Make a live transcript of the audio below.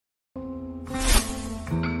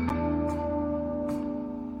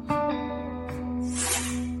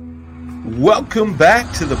Welcome back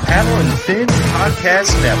to the Paddle and Fin Podcast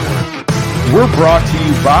Network. We're brought to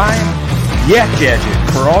you by Yak Gadget.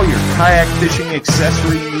 For all your kayak fishing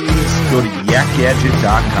accessory needs, go to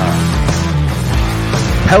yakgadget.com.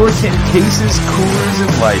 Pelican cases, coolers, and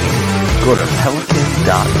lighting. Go to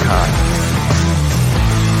pelican.com.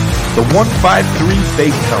 The 153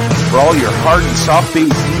 Bait Company. For all your hard and soft bait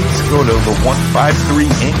needs, go to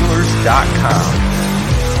the153anglers.com.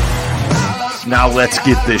 Now let's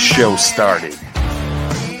get this show started.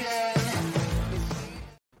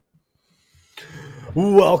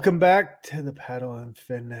 Welcome back to the Paddle and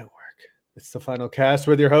Fin Network. It's the final cast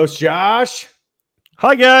with your host, Josh.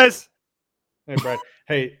 Hi, guys. Hey, Brad.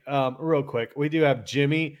 Hey, real quick. We do have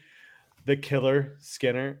Jimmy, the Killer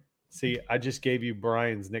Skinner. See, I just gave you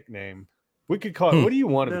Brian's nickname. We could call it, what do you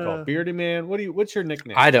want to be called? Beardy Man? What's your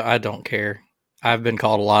nickname? I don't care. I've been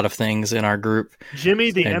called a lot of things in our group.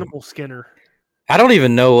 Jimmy the Animal Skinner. I don't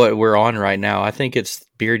even know what we're on right now. I think it's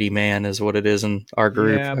Beardy Man is what it is in our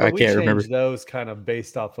group. Yeah, but I can't remember. Those kind of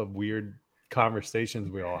based off of weird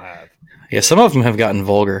conversations we all have. Yeah, some of them have gotten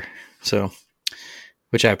vulgar, so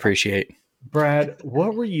which I appreciate. Brad,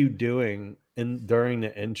 what were you doing during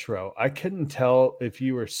the intro? I couldn't tell if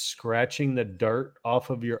you were scratching the dirt off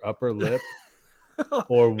of your upper lip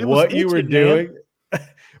or what you were doing.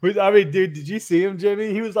 I mean, dude, did you see him,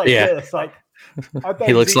 Jimmy? He was like this, like.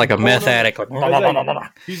 He looks like a meth addict.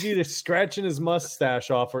 He's either scratching his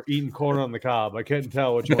mustache off or eating corn on the cob. I couldn't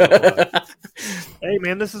tell which one it was. Hey,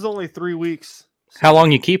 man, this is only 3 weeks. How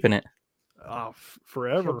long you keeping it?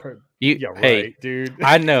 Forever. Hey, dude.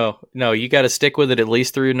 I know. No, you got to stick with it at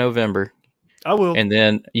least through November. I will. And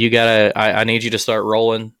then you got to, I need you to start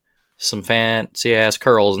rolling some fancy ass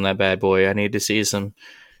curls in that bad boy. I need to see some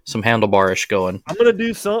handlebarish going. I'm gonna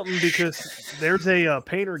do something because there's a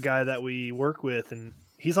painter guy that we work with, and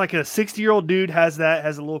he's like a 60-year-old dude. Has a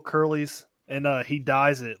little curlies, and he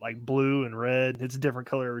dyes it like blue and red. It's a different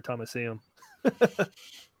color every time I see him.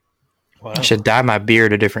 Wow. I should dye my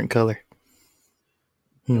beard a different color.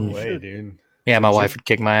 No way, dude. Yeah, my wife would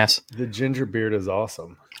kick my ass. The ginger beard is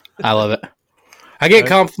awesome. I love it. I get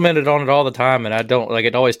complimented on it all the time, and I don't like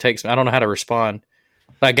it. Always takes me. I don't know how to respond.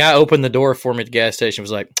 That guy opened the door for me at the gas station.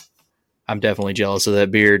 Was like, I'm definitely jealous of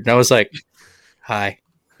that beard. And I was like, hi.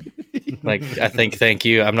 Like, I think, thank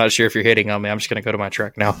you. I'm not sure if you're hitting on me. I'm just going to go to my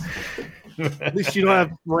truck now. At least you don't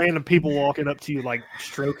have random people walking up to you, like,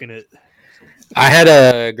 stroking it. I had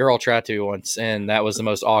a girl try to once, and that was the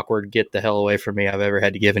most awkward get the hell away from me I've ever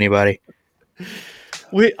had to give anybody.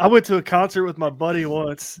 I went to a concert with my buddy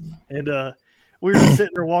once, and we were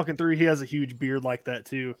sitting there walking through. He has a huge beard like that,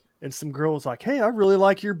 too. And some girl was like, hey, I really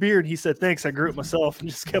like your beard. He said, thanks. I grew it myself, and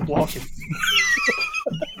just kept walking.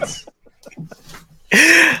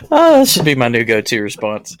 Oh, that should be my new go-to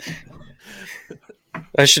response.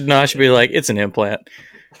 I should be like, it's an implant.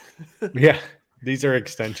 Yeah, these are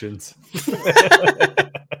extensions. It's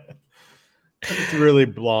really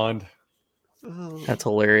blonde. That's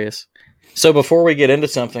hilarious. So before we get into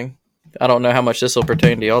something, I don't know how much this will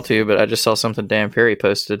pertain to y'all too, but I just saw something Dan Perry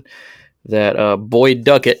posted that Boyd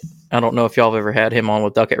Duckett, I don't know if y'all have ever had him on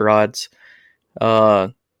with Duckett Rods.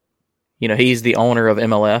 He's the owner of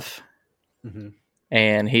MLF. Mm-hmm.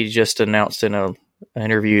 And he just announced in an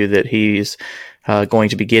interview that he's going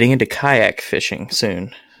to be getting into kayak fishing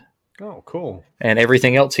soon. Oh, cool. And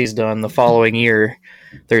everything else he's done the following year,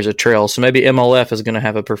 there's a trail. So maybe MLF is going to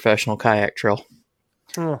have a professional kayak trail.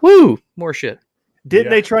 Huh. Woo! More shit.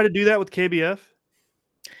 Didn't they try to do that with KBF?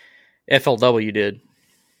 FLW did.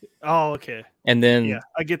 Oh, okay. And then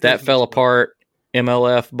I get that fell apart.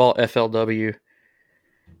 MLF bought FLW.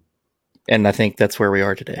 And I think that's where we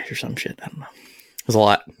are today or some shit. I don't know. There's a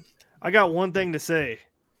lot. I got one thing to say.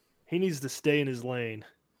 He needs to stay in his lane.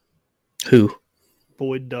 Who?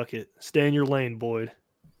 Boyd Duckett. Stay in your lane, Boyd.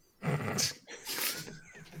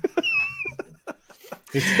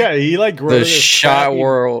 He like grew the shot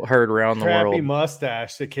world heard around the world. Crappy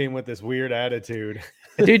mustache that came with this weird attitude.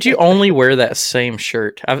 Dude, you only wear that same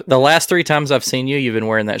shirt. The last 3 times I've seen you, you've been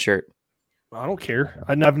wearing that shirt. I don't care.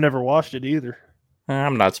 I've never washed it either.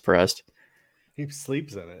 I'm not surprised. He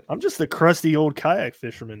sleeps in it. I'm just a crusty old kayak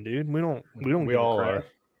fisherman, dude. We all are.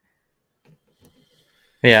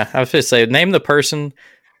 Yeah, I was going to say, name the person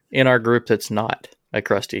in our group that's not a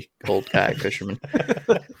crusty old kayak fisherman.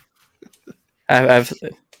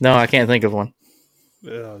 No, I can't think of one.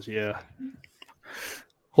 Yeah.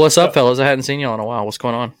 What's up, fellas? I hadn't seen y'all in a while. What's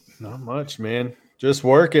going on? Not much, man. Just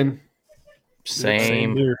working.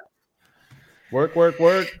 Same here. Work.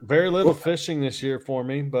 Very little fishing this year for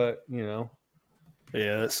me, but Yeah,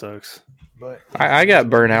 that sucks. But I got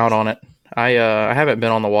burnt out on it. I haven't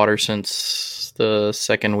been on the water since the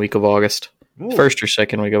second week of August. Ooh. First or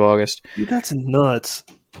second week of August. Dude, that's nuts.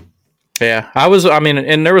 Yeah,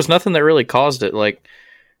 and there was nothing that really caused it. Like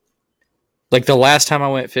the last time I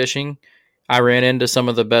went fishing, I ran into some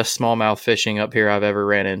of the best smallmouth fishing up here I've ever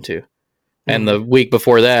ran into. And the week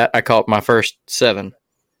before that, I caught my first 7.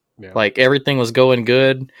 Yeah. Like everything was going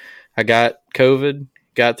good. I got through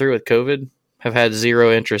with COVID. Have had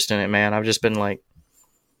zero interest in it, man. I've just been like,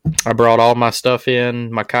 I brought all my stuff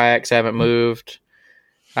in. My kayaks haven't moved.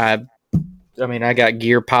 I got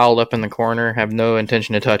gear piled up in the corner. Have no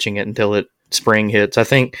intention of touching it until spring hits. I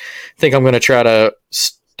think I'm going to try to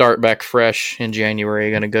start back fresh in January.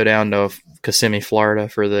 Going to go down to Kissimmee, Florida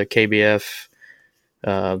for the KBF.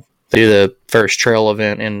 Do the first trail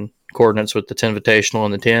event in coordinates with the 10 Invitational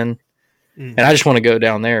and the 10. And I just want to go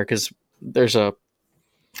down there because there's a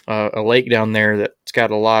lake down there that's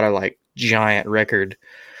got a lot of like giant record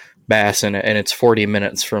bass in it, and it's 40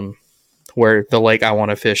 minutes from where the lake I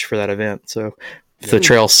want to fish for that event. So if the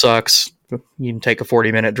trail sucks, you can take a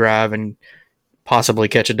 40-minute drive and possibly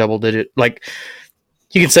catch a double digit. Like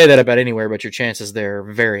you can say that about anywhere, but your chances there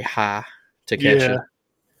are very high to catch it.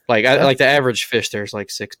 Like the average fish there's like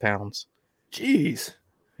 6 pounds. Jeez.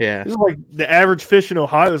 Yeah. This is like the average fish in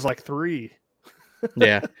Ohio is like 3.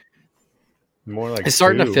 Yeah. More like it's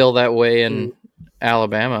starting 2. to feel that way in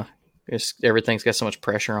Alabama. Everything's got so much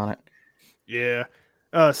pressure on it. Yeah.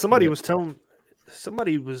 Somebody was,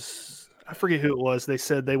 I forget who it was. They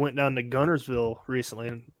said they went down to Gunnersville recently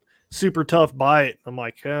and super tough bite. I'm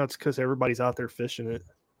like, it's because everybody's out there fishing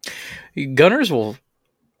it. Gunners will,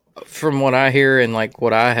 from what I hear and like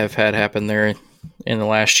what I have had happen there in the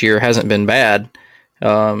last year, hasn't been bad.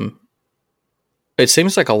 It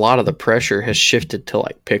seems like a lot of the pressure has shifted to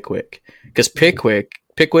like Pickwick, because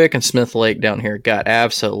Pickwick and Smith Lake down here got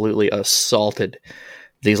absolutely assaulted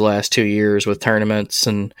these last 2 years with tournaments,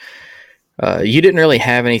 and you didn't really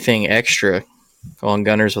have anything extra on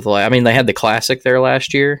Gunners with the lake. I mean, they had the Classic there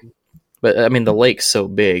last year, but I mean the lake's so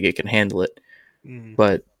big it can handle it.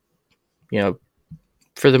 But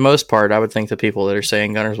for the most part, I would think the people that are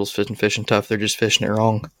saying Gunners was fishing tough, they're just fishing it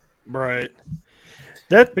wrong. Right.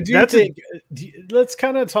 But let's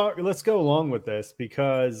kind of talk. Let's go along with this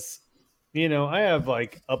because, I have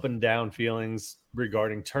like up and down feelings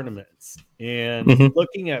regarding tournaments and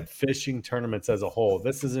looking at fishing tournaments as a whole.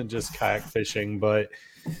 This isn't just kayak fishing, but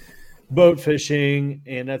boat fishing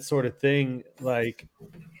and that sort of thing. Like,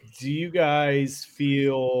 do you guys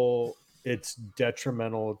feel it's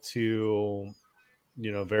detrimental to,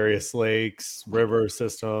 various lakes, river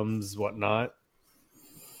systems, whatnot?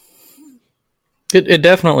 It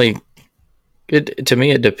definitely, to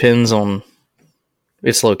me, it depends on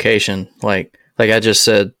its location. Like I just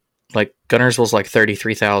said, like Gunnersville's like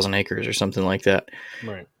 33,000 acres or something like that.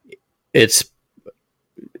 Right. It's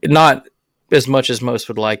not as much as most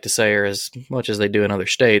would like to say, or as much as they do in other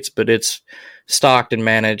states, but it's stocked and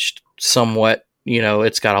managed somewhat.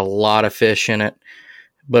 It's got a lot of fish in it,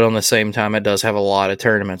 but on the same time, it does have a lot of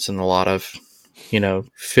tournaments and a lot of,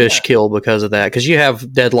 fish killed because of that. Because you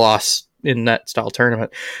have dead loss in that style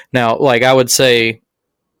tournament. Now, like I would say,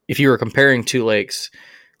 if you were comparing 2 lakes,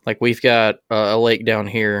 like we've got a lake down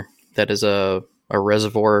here that is a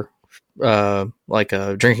reservoir, like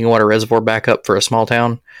a drinking water reservoir backup for a small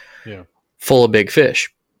town, full of big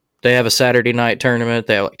fish. They have a Saturday night tournament.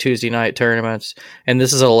 They have like Tuesday night tournaments, and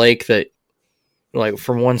this is a lake that, like,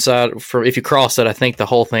 from one side, if you cross it, I think the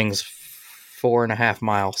whole thing's 4.5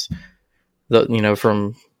 miles.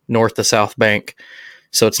 From north to south bank.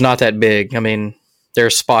 So it's not that big. I mean,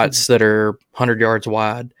 there's spots that are 100 yards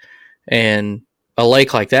wide, and a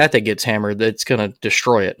lake like that gets hammered, that's going to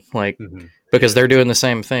destroy it. Like, because they're doing the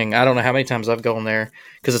same thing. I don't know how many times I've gone there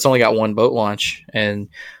because it's only got one boat launch, and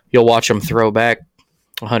you'll watch them throw back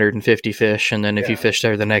 150 fish. And then if you fish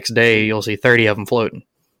there the next day, you'll see 30 of them floating.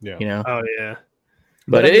 Yeah. Oh yeah.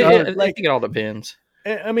 But I think it all depends.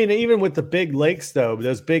 I mean, even with the big lakes, though,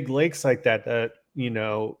 those big lakes like that,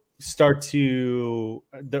 start to,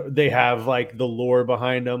 they have like the lure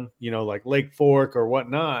behind them, like Lake Fork or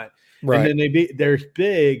whatnot. Right. And then they're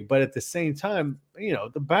big, but at the same time,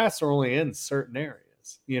 the bass are only in certain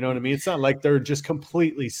areas. You know what I mean? It's not like they're just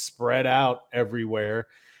completely spread out everywhere,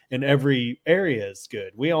 and every area is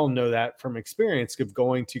good. We all know that from experience of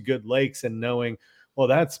going to good lakes and knowing, well,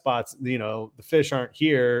 that spot's, the fish aren't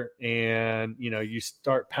here. And, you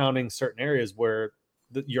start pounding certain areas where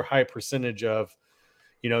your high percentage of,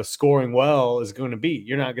 scoring well is going to be.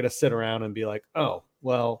 You're not going to sit around and be like, oh,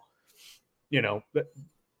 well,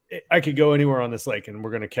 I could go anywhere on this lake and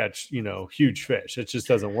we're going to catch, huge fish. It just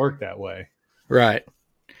doesn't work that way. Right.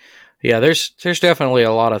 Yeah, there's definitely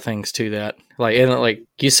a lot of things to that. Like, and like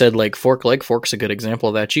you said, Lake Fork's a good example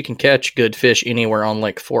of that. You can catch good fish anywhere on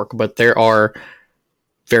Lake Fork, but there are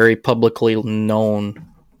very publicly known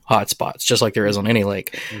hotspots, just like there is on any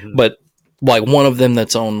lake. Mhm. But like one of them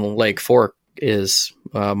that's on Lake Fork is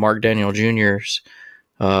Mark Daniel Jr.'s.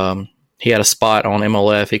 He had a spot on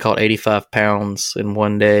MLF. He caught 85 pounds in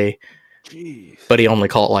one day. Jeez. But he only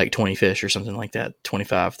caught like 20 fish or something like that,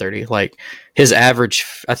 25, 30. Like his average,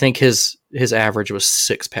 I think his average was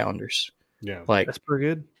 6-pounders. Yeah. Like, That's pretty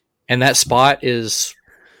good. and that spot is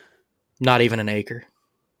not even an acre.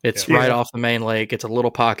 It's Yeah. right off the main lake. It's a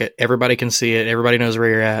little pocket. Everybody can see it. Everybody knows where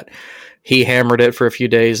you're at. He hammered it for a few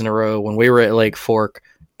days in a row. When we were at Lake Fork,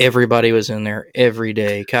 everybody was in there every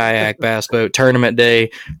day. Kayak, bass boat, tournament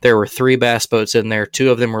day. There were 3 bass boats in there.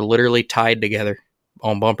 2 of them were literally tied together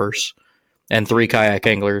on bumpers, and 3 kayak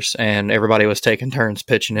anglers, and everybody was taking turns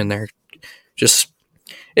pitching in there. Just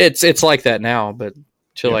it's like that now, but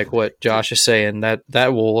to like what Josh is saying,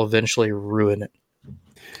 that will eventually ruin it.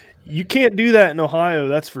 You can't do that in Ohio,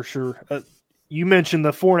 that's for sure. You mentioned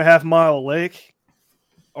the 4.5 mile lake.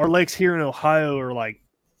 Our lakes here in Ohio are like,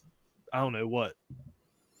 I don't know what.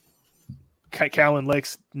 Cowan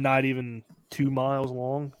Lake's not even 2 miles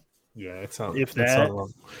long. Yeah, it's not. If it's that. not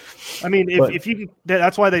long. I mean, But- if you can,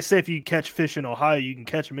 that's why they say if you catch fish in Ohio, you can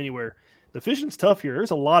catch them anywhere. The fishing's tough here.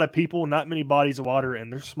 There's a lot of people, not many bodies of water,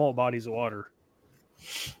 and there's small bodies of water.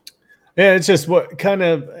 Yeah, it's just what kind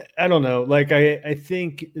of, I don't know. Like I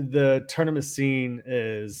think the tournament scene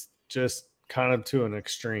is just kind of to an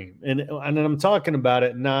extreme, and I'm talking about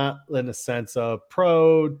it not in the sense of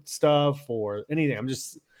pro stuff or anything. I'm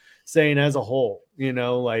just saying as a whole,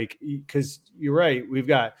 like, because you're right. We've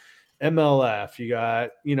got MLF, you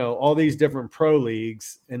got, all these different pro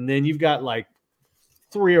leagues, and then you've got like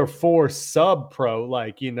 3 or 4 sub pro,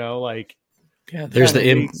 like, like, Yeah, there's the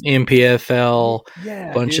kind of MPFL,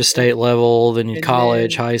 yeah, bunch dude. of state level, then And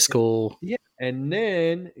college, then- high school. Yeah, and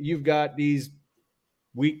then you've got these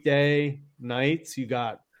weekday nights. You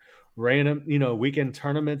got random, weekend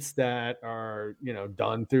tournaments that are,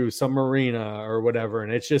 done through some arena or whatever.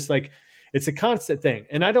 And it's just like it's a constant thing.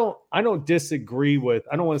 And I don't disagree with.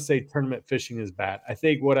 I don't want to say tournament fishing is bad. I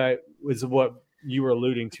think what you were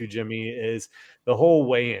alluding to, Jimmy, is the whole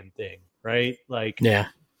weigh-in thing, right? Like, Yeah.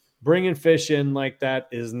 bringing fish in like that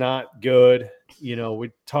is not good.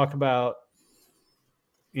 We talk about,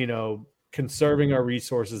 conserving our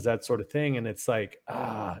resources, that sort of thing. And it's like,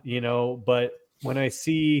 but when I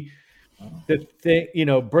see the thing,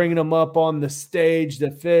 bringing them up on the stage,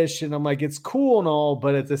 the fish, and I'm like, it's cool and all,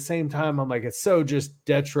 but at the same time, I'm like, it's so just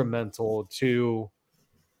detrimental to,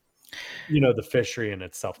 the fishery in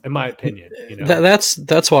itself, in my opinion.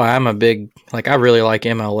 That's why I'm a big, like, I really like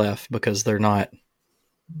MLF because they're not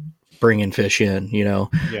bringing fish in, Yeah.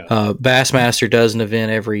 Bassmaster does an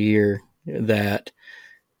event every year that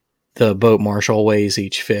the boat marshal weighs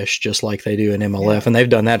each fish just like they do in MLF, and they've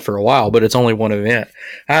done that for a while, but it's only one event.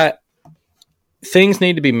 Things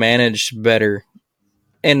need to be managed better,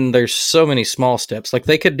 and there's so many small steps. Like,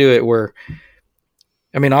 they could do it where,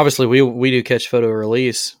 I mean, obviously we do catch, photo,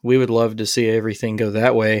 release. We would love to see everything go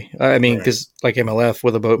that way. I mean, because like MLF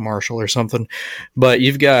with a boat marshal or something, but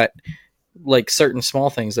you've got like certain small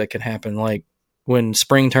things that can happen, like when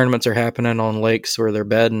spring tournaments are happening on lakes where they're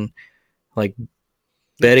bedding, like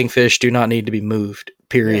bedding fish do not need to be moved,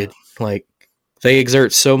 period. Like, they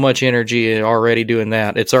exert so much energy already doing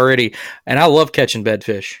that. It's already, and I love catching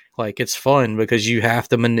bedfish. Like, it's fun because you have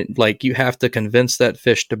to convince that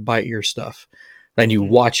fish to bite your stuff, and you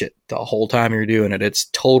watch it the whole time you're doing it. It's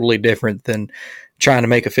totally different than trying to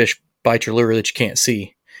make a fish bite your lure that you can't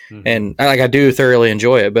see. Mhm. And I do thoroughly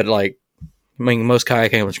enjoy it, but like, I mean, most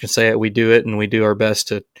kayak anglers can say it. We do it, and we do our best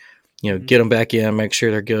to, get them back in, make sure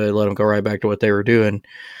they're good, let them go right back to what they were doing.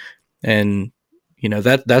 And,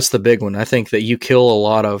 that's the big one. I think that you kill a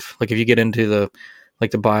lot of, like, if you get into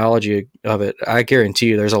the biology of it, I guarantee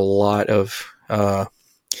you there's a lot of, I'm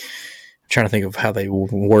trying to think of how they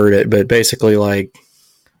word it, but basically like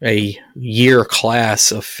a year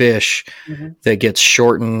class of fish that gets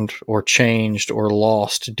shortened or changed or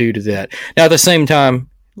lost due to that. Now, at the same time,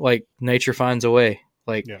 like, nature finds a way.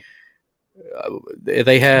 Like,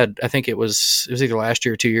 they had, I think it was either last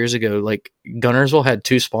year or 2 years ago, like, Gunnersville had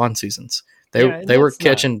 2 spawn seasons. They were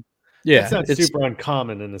catching. It's not super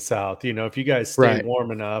uncommon in the South. If you guys stay Right.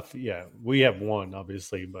 warm enough, we have one,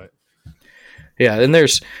 obviously, but Yeah, and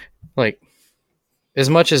there's, like, as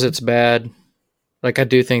much as it's bad, like, I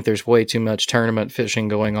do think there's way too much tournament fishing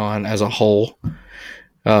going on as a whole.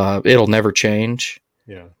 It'll never change.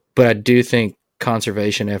 yeah, But I do think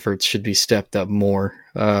conservation efforts should be stepped up more.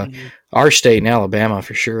 Our state in Alabama,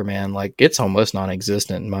 for sure, man, like it's almost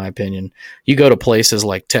non-existent in my opinion. You go to places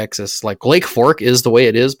like Texas, like Lake Fork is the way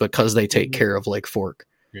it is because they take care of Lake Fork.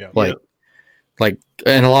 Yeah. Like,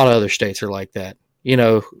 and a lot of other states are like that. You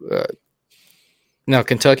know, now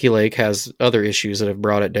Kentucky Lake has other issues that have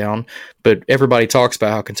brought it down, but everybody talks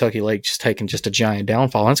about how Kentucky Lake just taking just a giant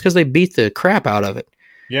downfall. And it's because they beat the crap out of it.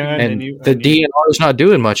 Yeah, and the DNR is not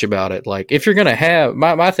doing much about it. Like, if you're going to have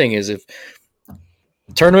my thing is, if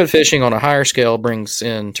tournament fishing on a higher scale brings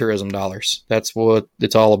in tourism dollars, that's what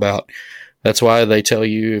it's all about. That's why they tell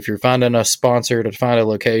you if you're finding a sponsor to find a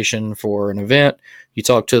location for an event, you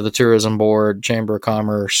talk to the tourism board, Chamber of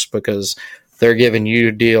Commerce, because they're giving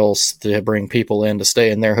you deals to bring people in to stay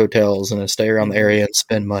in their hotels and to stay around the area and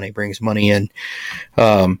spend money, brings money in.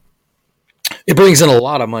 It brings in a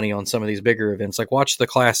lot of money on some of these bigger events. Like, watch the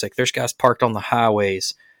Classic. There's guys parked on the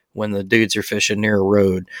highways when the dudes are fishing near a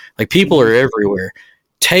road. Like, people are everywhere.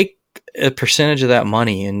 Take a percentage of that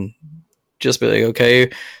money and just be like,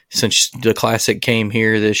 okay, since the Classic came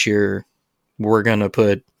here this year, we're going to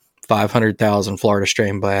put 500,000 Florida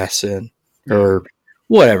strain bass in, or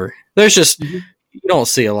whatever. There's just, you don't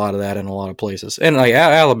see a lot of that in a lot of places. And like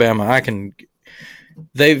Alabama, I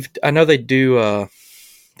know they do,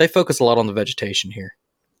 they focus a lot on the vegetation here.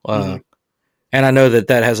 And I know that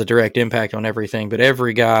has a direct impact on everything, but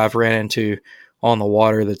every guy I've ran into on the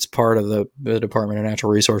water that's part of the Department of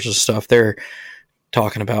Natural Resources stuff, they're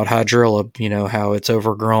talking about hydrilla, you know, how it's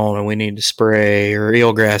overgrown and we need to spray, or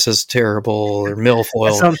eelgrass is terrible, or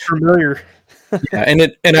milfoil. That sounds familiar. Yeah,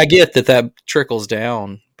 and I get that trickles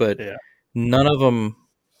down, but none of them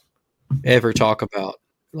ever talk about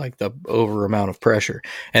like the over amount of pressure.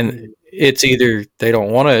 And it's either they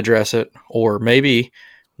don't want to address it, or maybe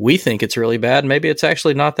we think it's really bad. Maybe it's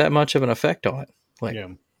actually not that much of an effect on it. Like,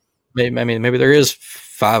 maybe there is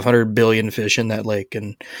 500 billion fish in that lake,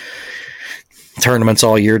 and tournaments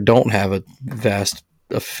all year don't have a vast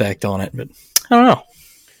effect on it. But I don't know.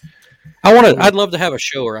 I'd love to have a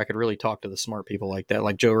show where I could really talk to the smart people like that,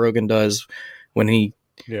 like Joe Rogan does when he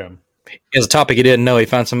has a topic he didn't know. He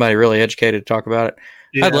finds somebody really educated to talk about it.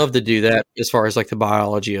 Yeah. I'd love to do that as far as like the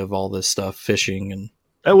biology of all this stuff, fishing and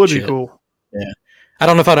that would be cool. Yeah, I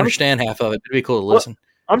don't know if I'd understand half of it. It'd be cool to listen.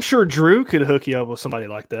 Well, I'm sure Drew could hook you up with somebody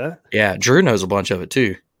like that. Yeah, Drew knows a bunch of it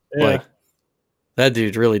too. Yeah. Like, that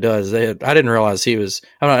dude really does. I didn't realize he was.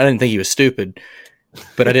 I didn't think he was stupid,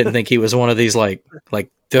 but I didn't think he was one of these like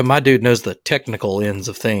my dude knows the technical ends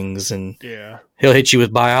of things, and he'll hit you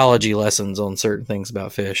with biology lessons on certain things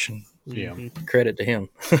about fish. And credit to him.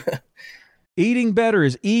 Eating better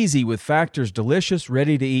is easy with Factor's delicious,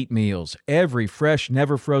 ready-to-eat meals. Every fresh,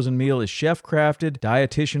 never-frozen meal is chef-crafted,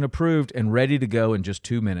 dietitian-approved, and ready to go in just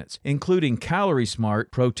 2 minutes, including Calorie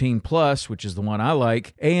Smart, Protein Plus, which is the one I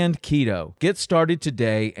like, and Keto. Get started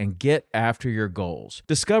today and get after your goals.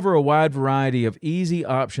 Discover a wide variety of easy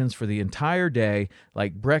options for the entire day,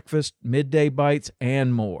 like breakfast, midday bites,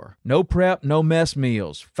 and more. No prep, no mess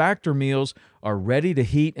meals. Factor meals are ready to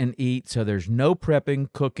heat and eat, so there's no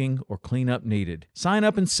prepping, cooking, or cleanup needed. Sign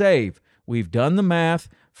up and save. We've done the math.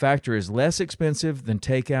 Factor is less expensive than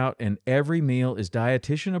takeout, and every meal is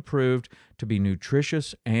dietitian approved to be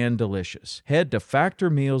nutritious and delicious. Head to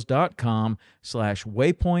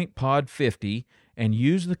factormeals.com/waypointpod50 and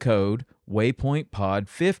use the code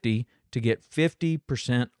waypointpod50 to get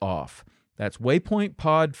 50% off. That's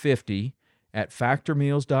waypointpod50 at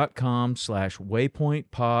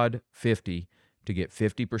factormeals.com/waypointpod50 to get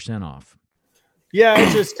 50% off. Yeah,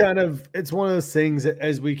 it's just it's one of those things that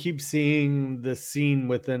as we keep seeing the scene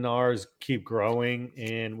within ours keep growing,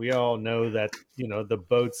 and we all know that, you know, the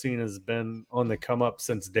boat scene has been on the come up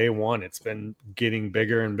since day one. It's been getting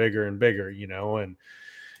bigger and bigger and bigger, you know, and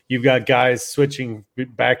you've got guys switching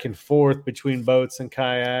back and forth between boats and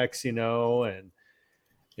kayaks, you know, and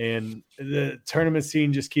the tournament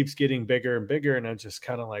scene just keeps getting bigger and bigger. And I'm just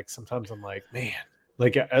kind of like, sometimes I'm like, man,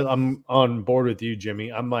 like I'm on board with you,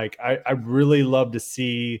 Jimmy. I'm like, I really love to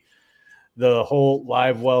see the whole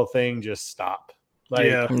live well thing just stop. Like,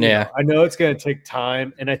 you know, I know it's going to take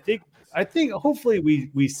time. And I think hopefully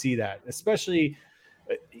we see that, especially,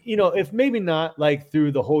 you know, if maybe not like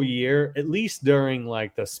through the whole year, at least during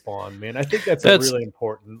like the spawn, man. I think that's a really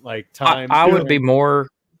important like time. I would be more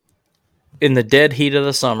in the dead heat of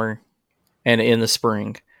the summer and in the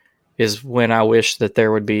spring is when I wish that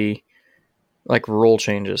there would be like rule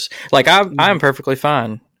changes. Like I'm perfectly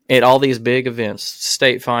fine at all these big events,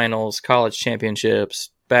 state finals, college championships,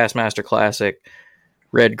 Bassmaster Classic,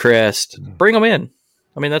 Red Crest, bring them in.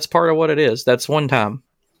 I mean, that's part of what it is. That's one time,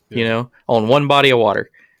 you know, on one body of water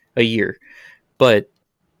a year. But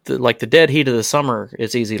the dead heat of the summer,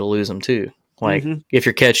 it's easy to lose them too. Like Mhm. if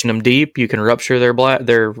you're catching them deep, you can rupture their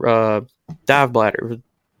dive bladder.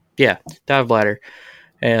 Yeah, dive bladder,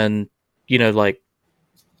 and like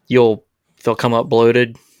they'll come up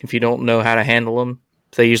bloated if you don't know how to handle them.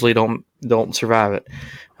 They usually don't survive it.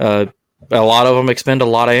 A lot of them expend a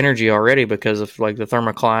lot of energy already because of like the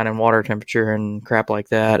thermocline and water temperature and crap like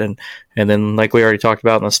that, and then like we already talked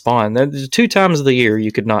about in the spawn, there's 2 times of the year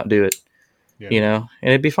you could not do it, and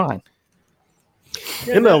it'd be fine.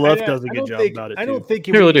 MLF does a good job about it too. I don't think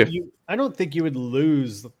They really do. I don't think you would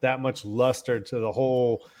lose that much luster to the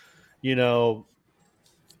whole,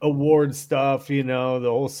 award stuff, the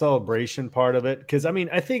whole celebration part of it. Because I mean,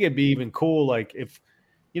 I think it'd be even cool, like if,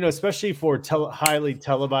 especially for highly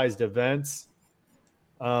televised events,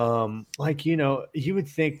 you would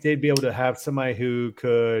think they'd be able to have somebody who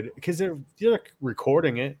could, because they're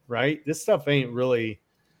recording it, right? This stuff ain't really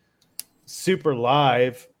super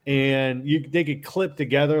live, and they could clip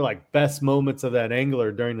together like best moments of that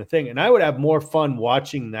angler during the thing, and I would have more fun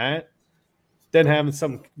watching that than having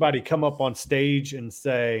somebody come up on stage and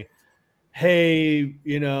say, hey,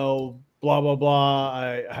 blah blah blah,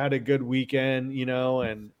 I had a good weekend,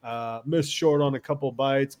 and missed short on a couple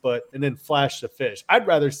bites, and then flash the fish. I'd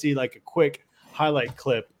rather see like a quick highlight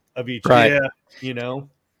clip of each Right.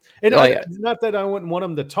 And not that I wouldn't want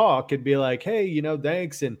them to talk. It'd be like, hey,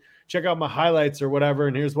 thanks, and check out my highlights or whatever,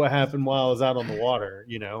 and here's what happened while I was out on the water,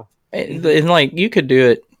 And like you could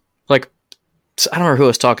do it, like I don't remember who I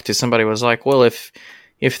was talking to. Somebody was like, well, if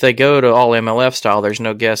they go to all MLF style, there's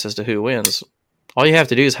no guess as to who wins. All you have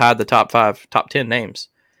to do is hide the top 10 names.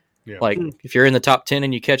 Yeah. Like if you're in the top 10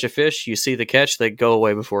 and you catch a fish, you see the catch, they go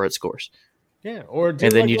away before it scores. Yeah, or and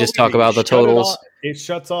then you just talk about the totals. It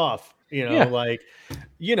shuts off. You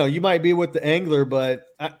might be with the angler, but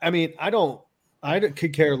I mean, I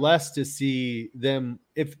could care less to see them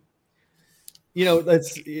if,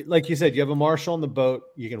 that's like you said, you have a marshal on the boat,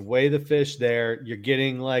 you can weigh the fish there, you're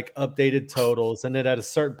getting like updated totals, and then at a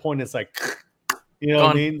certain point, it's like, what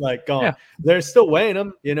I mean? Like gone. Yeah. They're still weighing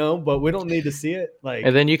them, but we don't need to see it. Like,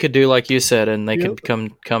 and then you could do like you said, and they could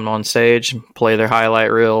come on stage, play their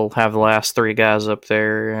highlight reel, have the last 3 guys up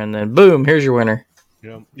there, and then boom, here's your winner.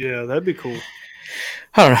 Yeah, that'd be cool.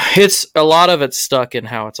 I don't know. It's a lot of it's stuck in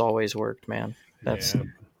how it's always worked, man. That's. Yeah.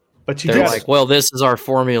 But they're like, well, this is our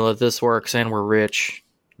formula. This works, and we're rich.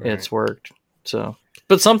 Right. It's worked. So,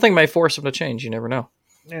 but something may force them to change. You never know.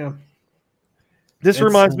 Yeah. This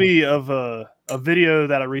reminds me of a video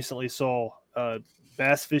that I recently saw.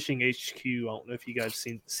 Bass Fishing HQ. I don't know if you guys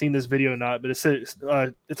seen this video or not, but it's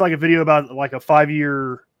like a video about like a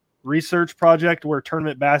 5-year research project where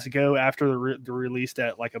tournament bass go after they're released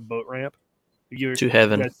at like a boat ramp. To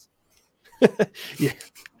heaven. Yeah.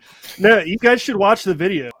 No, you guys should watch the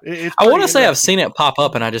video. I want to say I've seen it pop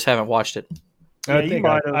up, and I just haven't watched it. I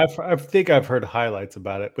think I've heard highlights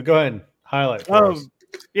about it, but go ahead and highlight for us.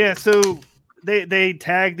 Yeah, so they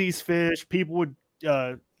tag these fish. People would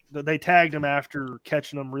they tagged them after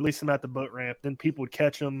catching them, release them at the boat ramp. Then people would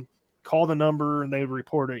catch them, call the number, and they would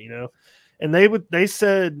report it. And they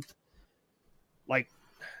said like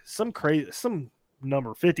some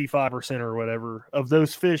number 55% or whatever of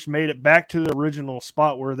those fish made it back to the original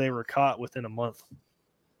spot where they were caught within a month.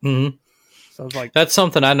 Mm-hmm. So I was like, that's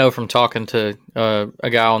something I know from talking to a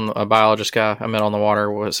biologist guy I met on the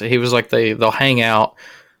water. He was like they'll hang out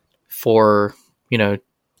for a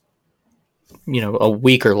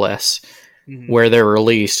week or less, mm-hmm. where they're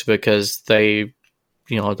released because they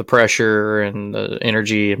the pressure and the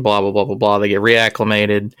energy and blah blah blah blah blah, they get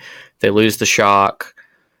reacclimated, they lose the shock.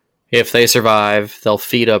 If they survive, they'll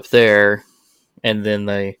feed up there, and then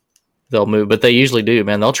they'll move. But they usually do,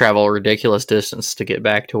 man. They'll travel a ridiculous distance to get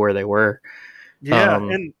back to where they were. Yeah,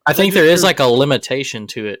 and I think there is like a limitation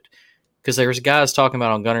to it, because there's guys talking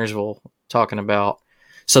about on Guntersville talking about.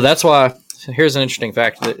 So that's why. Here's an interesting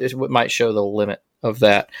fact that it might show the limit of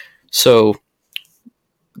that. So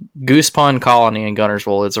Goose Pond Colony in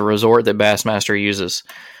Guntersville, it's a resort that Bassmaster uses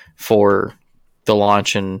for the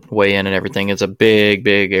launch and weigh in and everything. It's a big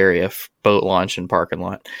area, boat launch and parking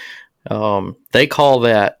lot. They call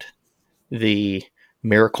that the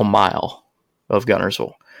Miracle Mile of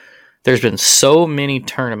Guntersville. There's been so many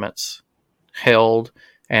tournaments held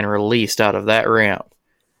and released out of that ramp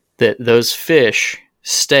that those fish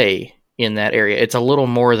stay in that area. It's a little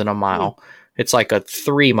more than a mile. It's like a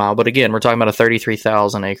 3 mile, but again, we're talking about a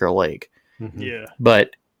 33,000 acre lake. Mm-hmm. Yeah.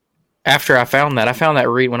 But after I found that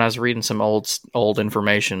when I was reading some old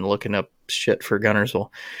information, looking up shit for Guntersville.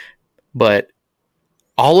 But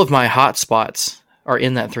all of my hot spots are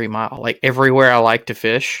in that 3 mile. Like everywhere I like to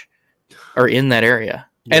fish are in that area.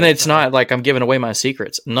 And it's not like I'm giving away my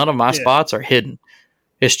secrets. None of my spots are hidden.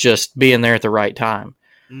 It's just being there at the right time.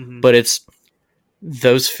 Mm-hmm. But it's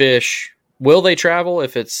those fish. Will they travel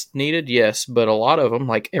if it's needed? Yes. But a lot of them,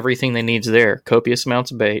 like everything they need's there. Copious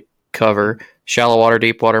amounts of bait, cover, shallow water,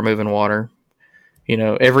 deep water, moving water.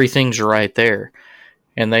 Everything's right there.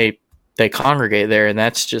 And they congregate there. And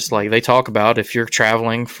that's just like they talk about if you're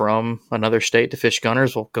traveling from another state to fish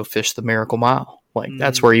gunners, well, go fish the Miracle Mile. Like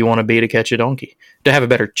that's where you want to be to catch a donkey, to have a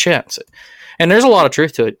better chance. And there's a lot of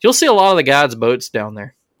truth to it. You'll see a lot of the guides' boats down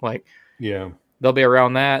there. Like, they'll be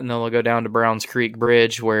around that, and then they'll go down to Browns Creek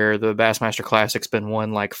Bridge, where the Bassmaster Classic's been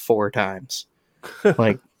won like 4 times.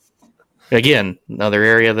 Like, again, another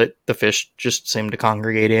area that the fish just seem to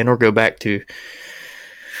congregate in or go back to.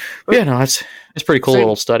 It's pretty cool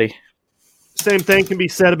little study. Same thing can be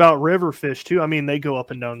said about river fish too. I mean, they go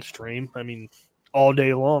up and down the stream. I mean, all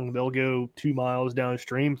day long. They'll go 2 miles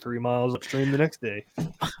downstream, 3 miles upstream the next day.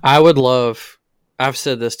 I've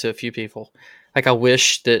said this to a few people. Like, I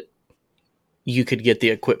wish that you could get the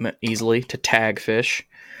equipment easily to tag fish.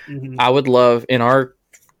 Mm-hmm. I would love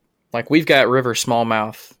we've got river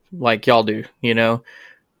smallmouth like y'all do, and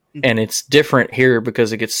it's different here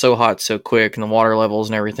because it gets so hot so quick and the water levels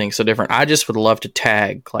and everything so different. I just would love to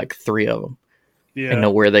tag like 3 of them and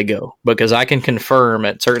know where they go, because I can confirm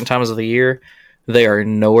at certain times of the year they are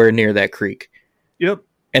nowhere near that creek. Yep.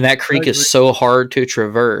 And that creek is so hard to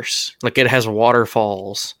traverse. Like, it has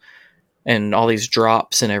waterfalls and all these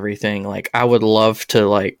drops and everything. Like, I would love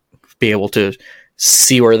to be able to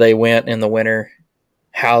see where they went in the winter,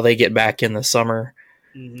 how they get back in the summer.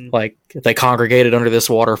 Mm-hmm. Like, if they congregated under this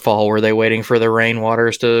waterfall, were they waiting for the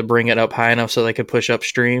rainwaters to bring it up high enough so they could push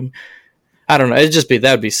upstream? I don't know.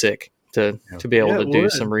 That'd be sick to be able to do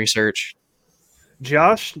some research.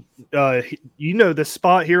 Josh, the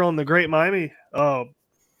spot here on the Great Miami,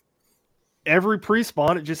 every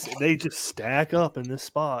pre-spawn, they just stack up in this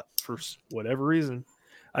spot for whatever reason.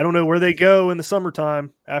 I don't know where they go in the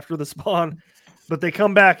summertime after the spawn, but they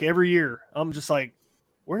come back every year. I'm just like,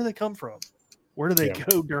 where do they come from? Where do they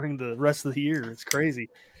go during the rest of the year? It's crazy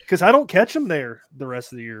because I don't catch them there the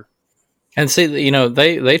rest of the year. And see,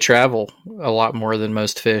 they travel a lot more than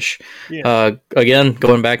most fish. Yeah. Again,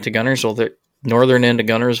 going back to Gunnersville, the northern end of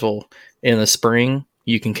Gunnersville in the spring,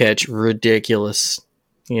 you can catch ridiculous,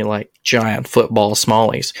 like giant football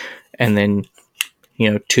smallies. And then,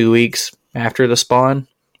 2 weeks after the spawn,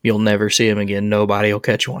 you'll never see them again. Nobody will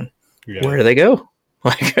catch one. Yeah. Where do they go?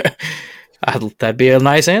 Like, that'd be a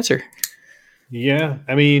nice answer. Yeah.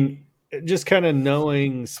 I mean, just kind of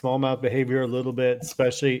knowing smallmouth behavior a little bit,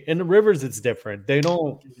 especially in the rivers, it's different. They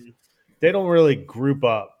don't really group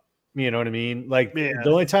up. You know what I mean? Like, the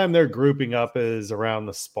only time they're grouping up is around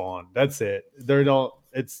the spawn. That's it.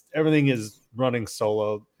 Everything is running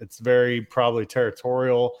solo. It's very probably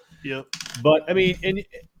territorial. Yep. But I mean, and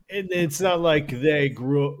it's not like they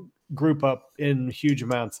group up in huge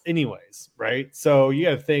amounts anyways, right? So you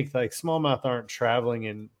got to think like smallmouth aren't traveling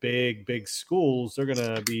in big schools. They're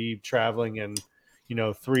going to be traveling in,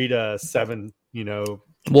 3 to 7,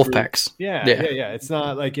 wolf packs. Yeah. It's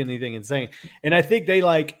not like anything insane. And I think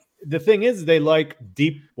the thing is they like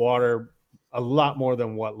deep water a lot more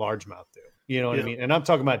than what largemouth do. You know what I mean? And I'm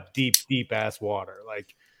talking about deep ass water.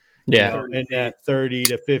 Like, in that 30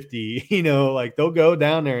 to 50, like they'll go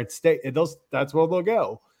down there and stay. That's where they'll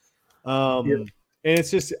go. And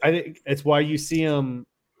it's just, I think it's why you see them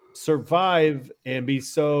survive and be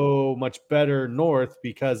so much better north,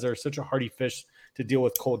 because they're such a hardy fish to deal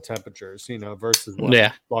with cold temperatures, versus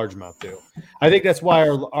what largemouth do. I think that's why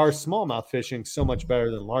our smallmouth fishing is so much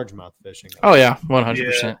better than largemouth fishing. Oh yeah,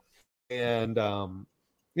 100%. And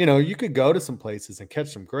you could go to some places and catch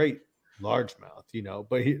some great largemouth,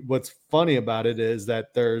 but what's funny about it is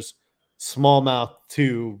that there's smallmouth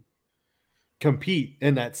to compete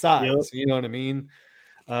in that size. Yep. You know what I mean?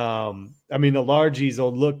 I mean, the largies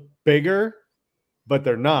will look bigger, but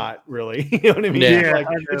they're not really. You know what I mean? Yeah,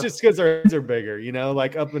 it's just because their heads are bigger,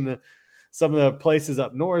 like up in some of the places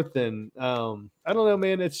up north. And I don't know,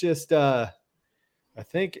 man. It's just I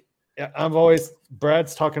think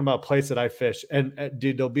Brad's talking about a place that I fish, and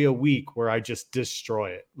dude, there'll be a week where I just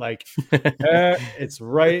destroy it. Like it's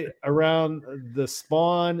right around the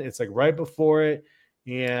spawn. It's like right before it.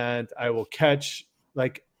 And I will catch,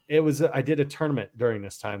 I did a tournament during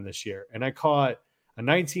this time this year, and I caught a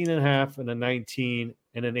 19.5 and a 19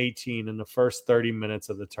 and an 18 in the first 40 minutes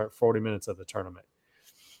of the tournament.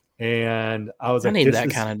 And I was I need that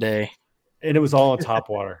kind of day. And it was all on top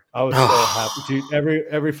water. I was so happy, dude.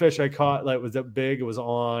 Every fish I caught, was that big. It was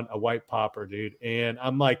on a white popper, dude. And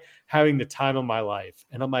I'm like having the time of my life.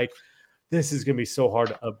 And I'm like, this is gonna be so hard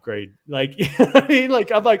to upgrade. Like, I mean,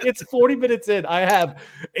 like I'm like, it's 40 minutes in. I have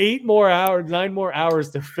 9 more hours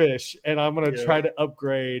to fish, and I'm gonna try to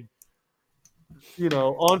upgrade.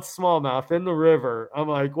 On smallmouth in the river. I'm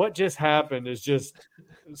like, what just happened is just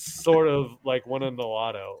sort of like winning the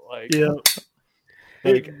lotto. Like,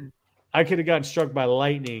 like I could have gotten struck by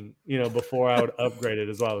lightning, before I would upgrade it,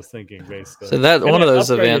 is what I was thinking, basically. So that one of those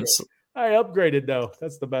events. I upgraded though.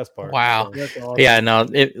 That's the best part. Wow. That's awesome. Yeah, no,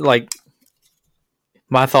 it like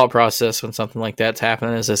my thought process when something like that's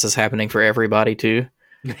happening is this is happening for everybody too.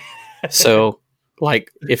 So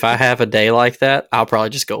like if I have a day like that, I'll probably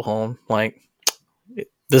just go home. Like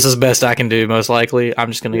this is the best I can do, most likely.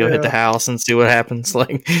 I'm just gonna go hit the house and see what happens.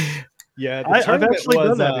 Like yeah, I've actually was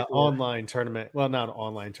done that an before. online tournament. Well, not an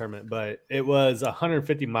online tournament, but it was a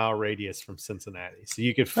 150-mile radius from Cincinnati. So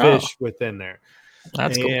you could fish within there.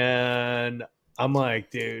 That's cool. And I'm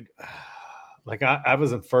like, dude, like I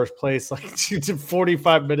was in first place, like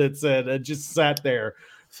 45 minutes in, and just sat there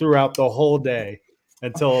throughout the whole day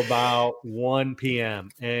until about 1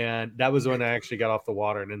 p.m. And that was when I actually got off the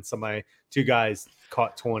water. And then 2 guys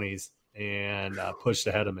caught 20s and pushed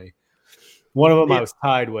ahead of me. One of them I was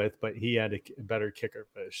tied with, but he had a better kicker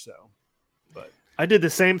fish. So, but I did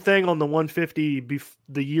the same thing on the 150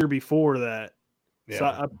 the year before that. yeah.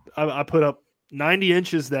 So I put up 90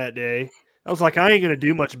 inches that day. I was like, I ain't going to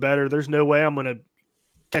do much better. There's no way I'm going to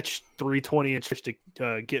catch 320 inches to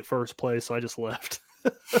get first place. So I just left.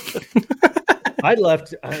 I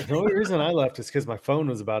left. The only reason I left is because my phone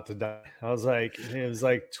was about to die. I was like, it was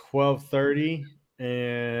like 12:30,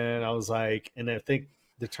 and I was like, and I think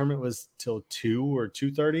the tournament was till 2 or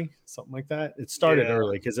 2:30, something like that. It started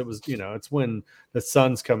early because it was, it's when the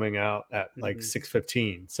sun's coming out at like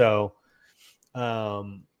 6:15. So,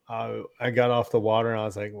 I got off the water and I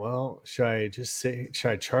was like, well, should I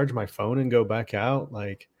charge my phone and go back out?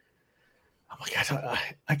 Like, I'm like,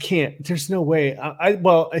 I can't. There's no way.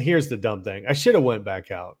 Well, here's the dumb thing. I should have went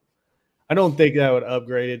back out. I don't think that would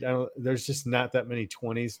upgrade it. There's just not that many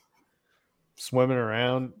 20s swimming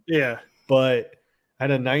around. Yeah. But I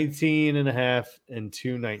had a 19 and a half and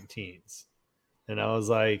 2 19s. And I was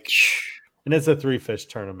like, and it's a 3-fish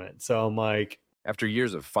tournament. So I'm like, after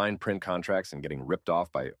years of fine print contracts and getting ripped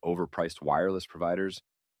off by overpriced wireless providers,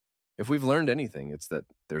 if we've learned anything, it's that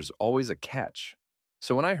there's always a catch.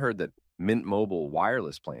 So when I heard that Mint Mobile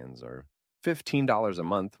wireless plans are $15 a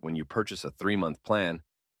month when you purchase a 3-month plan,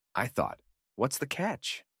 I thought, what's the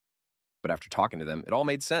catch? But after talking to them, it all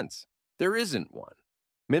made sense. There isn't one.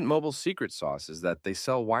 Mint Mobile's secret sauce is that they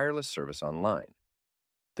sell wireless service online.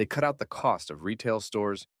 They cut out the cost of retail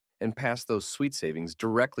stores and pass those sweet savings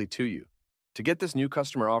directly to you. To get this new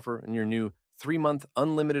customer offer and your new 3-month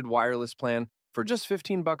unlimited wireless plan for just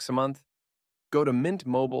 $15 a month, go to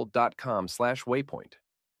mintmobile.com/waypoint.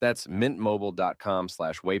 That's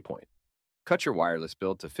mintmobile.com/waypoint. Cut your wireless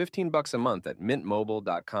bill to $15 a month at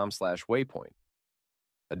mintmobile.com/waypoint.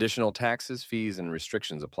 Additional taxes, fees, and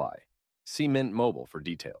restrictions apply. See Mint Mobile for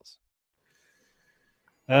details.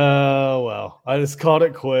 oh, well, I just called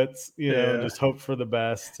it quits, and just hope for the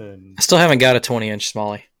best. And I still haven't got a 20-inch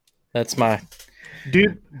smallie. That's my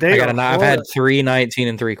dude. I've had 3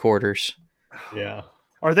 19 3/4. Yeah.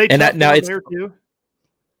 Are they and tough now down it's there too?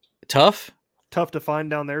 Tough Tough to find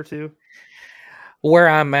down there too? Where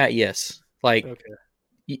I'm at, yes. Like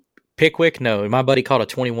Okay. Pickwick, no. My buddy caught a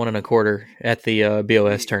 21 1/4 at the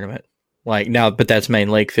BOS tournament. Like now, but that's main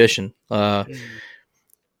lake fishing. Well,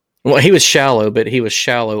 he was shallow, but he was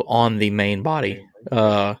shallow on the main body.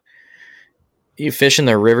 You fish in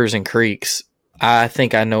the rivers and creeks. I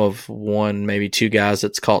think I know of 1, maybe 2 guys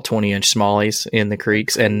that's caught 20-inch smallies in the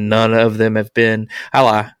creeks, and none of them have been. I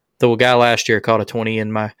lie. The guy last year caught a 20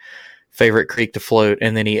 in my favorite creek to float,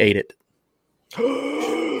 and then he ate it.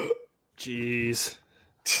 Jeez.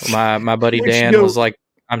 My buddy Dan was like,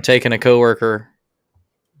 I'm taking a coworker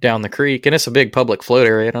down the creek, and it's a big public float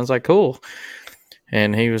area. And I was like, cool.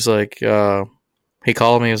 And he was like, he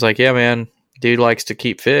called me. He was like, yeah, man, dude likes to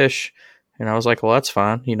keep fish. And I was like, well, that's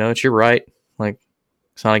fine. It's your right. Like,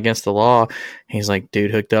 it's not against the law. He's like,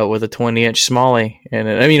 dude hooked up with a 20-inch smallie. And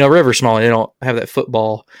a river smallie, they don't have that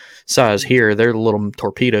football size here. They're little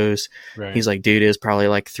torpedoes. Right. He's like, dude, it's probably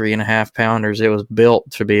like 3.5 pounders. It was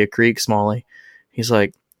built to be a creek smallie. He's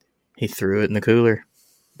like, he threw it in the cooler.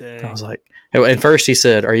 Dang. I was like, at first he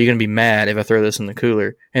said, are you going to be mad if I throw this in the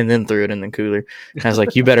cooler? And then threw it in the cooler. And I was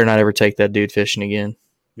like, you better not ever take that dude fishing again.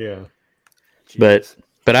 Yeah. But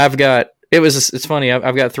I've got, it's funny.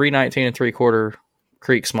 I've got 3 19 3/4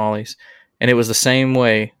 creek smallies, and it was the same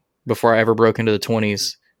way before I ever broke into the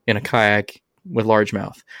 20s in a kayak with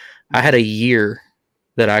largemouth. I had a year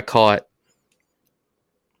that I caught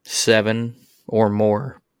 7 or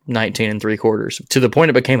more 19 3/4 to the point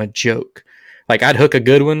it became a joke. Like I'd hook a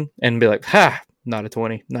good one and be like, ha, not a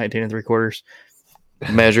 20, 19 3/4.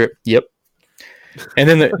 Measure it. Yep. And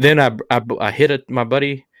then I hit my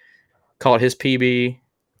buddy, caught his PB.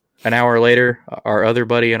 An hour later, our other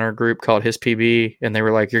buddy in our group caught his PB, and they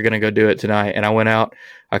were like, you're going to go do it tonight. And I went out,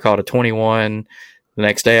 I caught a 21. The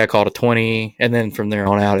next day I caught a 20. And then from there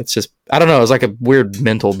on out, it's just, I don't know. It's like a weird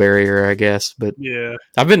mental barrier, I guess. But Yeah.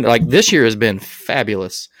 I've been like, this year has been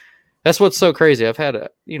fabulous. That's what's so crazy. I've had,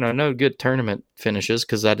 no good tournament finishes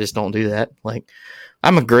because I just don't do that. Like,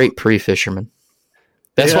 I'm a great pre-fisherman.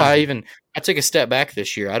 That's why I took a step back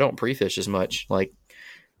this year. I don't pre-fish as much. Like,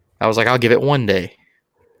 I was like, I'll give it one day.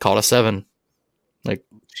 Caught a 7. Like,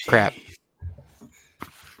 crap.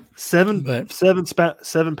 7 But-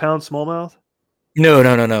 7-pound smallmouth. No.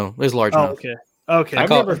 It was largemouth. Oh, okay. I've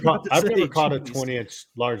caught- never caught a Jeez. 20-inch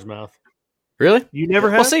largemouth. Really? You never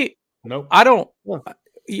have? Well, see, Nope. I don't. What?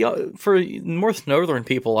 For northern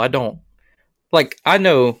people, I don't. Like, I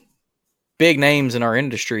know big names in our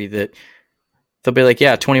industry that they'll be like,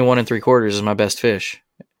 yeah, 21 3/4 is my best fish.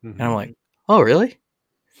 Mhm. And I'm like, oh, really?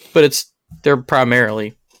 But they're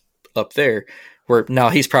primarily up there where now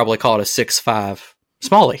he's probably caught a 6.5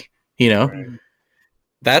 smallie,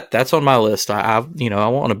 that's on my list. I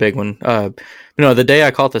want a big one. The day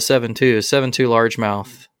I caught the 7.2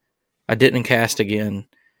 largemouth, I didn't cast again,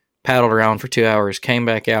 paddled around for 2 hours, came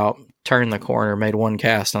back out, turned the corner, made one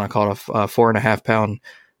cast, and I caught a 4.5 pound,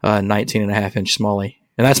 19.5-inch smallie.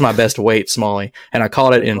 And that's my best weight smallie. And I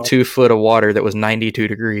caught it in 2 foot of water that was 92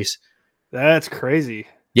 degrees. That's crazy.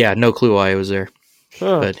 Yeah, no clue why he was there.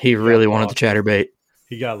 Huh. But he really wanted the chatterbait.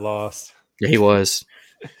 He got lost. Yeah, he was.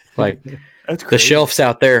 Like, That's the crazy. shelf's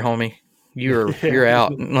out there, homie. You're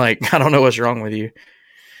out. Like, I don't know what's wrong with you.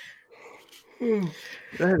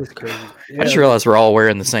 That is crazy. I just realized we're all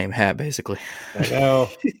wearing the same hat, basically. I know.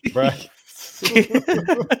 Right.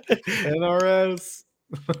 NRS.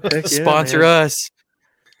 Heck yeah, Sponsor man. us.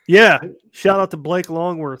 Yeah. Shout out to Blake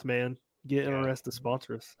Longworth, man. Get NRS to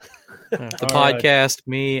sponsor us. The All right. podcast,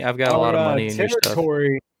 me, I've got a lot of money in your stuff.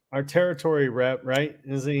 Our territory rep, right?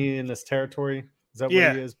 Isn't he in this territory? Is that Yeah.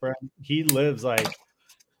 where he is, Brad? He lives like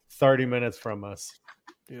 30 minutes from us.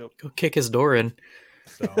 Yep. Go kick his door in.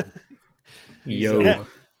 So, Yo. Yeah.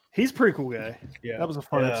 He's a pretty cool guy. yeah. That was a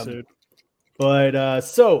fun Yeah. episode. But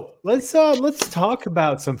so let's talk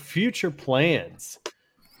about some future plans.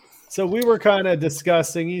 So we were kind of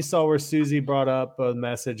discussing. You saw where Susie brought up a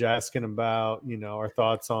message asking about our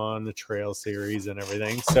thoughts on the trail series and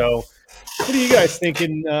everything. So what are you guys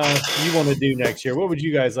thinking you want to do next year? What would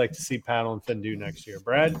you guys like to see Paddle and Finn do next year,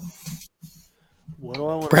 Brad? What do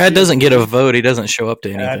I want to Brad see? doesn't get a vote. He doesn't show up to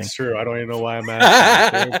anything. That's true. I don't even know why I'm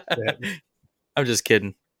asking. I'm just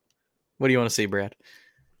kidding. What do you want to see, Brad?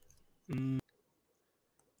 Mm,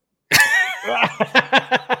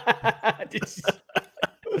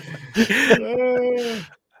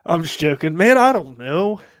 I'm just joking. Man, I don't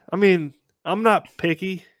know. I mean, I'm not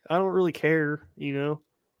picky. I don't really care,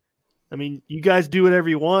 I mean, you guys do whatever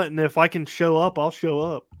you want, and if I can show up, I'll show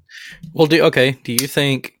up. Well, do you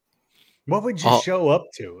think What would you Oh. show up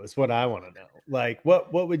to? Is what I want to know. Like,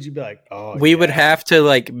 what would you be like? Oh, we would yeah. have to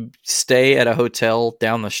like stay at a hotel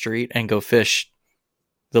down the street and go fish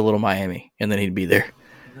the Little Miami, and then he'd be there.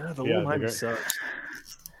 No, the Yeah, little Miami they're- sucks.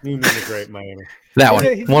 You mean the Great Miami? That Yeah, one,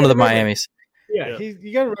 he's one of the got a river. Miamis. Yeah, Yeah.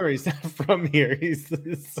 you gotta remember he's not from here. He's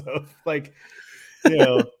so like,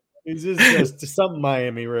 he's just some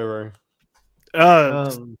Miami River.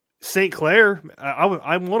 St. Clair,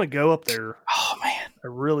 I want to go up there. Oh man, I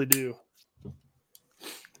really do.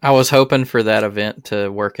 I was hoping for that event to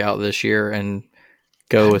work out this year and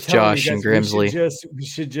go I'm with telling you Josh and guys, Grimsley. We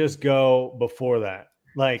should just go before that.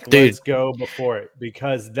 Like, Dude. let's go before it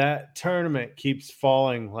because that tournament keeps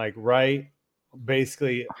falling like right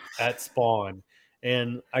basically at spawn.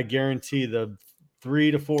 And I guarantee the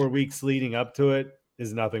 3 to 4 weeks leading up to it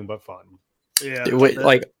is nothing but fun. Yeah.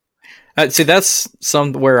 See, that's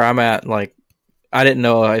somewhere I'm at. Like, I didn't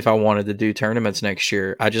know if I wanted to do tournaments next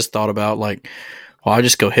year. I just thought about like, well, I'll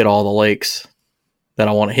just go hit all the lakes that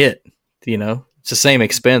I want to hit. It's the same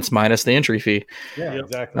expense minus the entry fee. Yeah, Yep.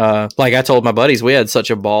 exactly. Like I told my buddies, we had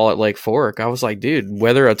such a ball at Lake Fork. I was like, dude,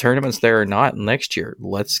 whether a tournament's there or not next year,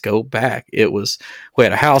 let's go back. We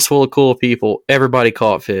had a house full of cool people. Everybody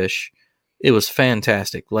caught fish. It was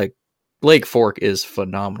fantastic. Like Lake Fork is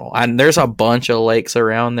phenomenal. And there's a bunch of lakes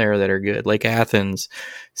around there that are good. Lake Athens,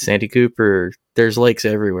 Santee Cooper. There's lakes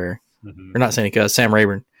everywhere. Mhm. Or not Santee Cooper, Sam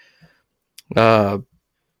Rayburn. But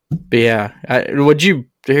yeah,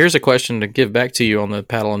 here's a question to give back to you on the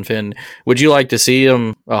Paddle and Fin. Would you like to see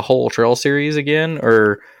a whole trail series again,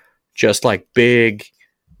 or just like big,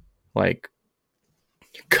 like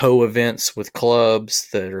co-events with clubs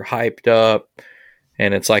that are hyped up,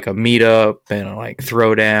 and it's like a meetup and a like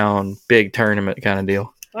throwdown, big tournament kind of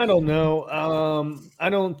deal? I don't know. I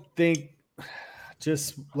don't think,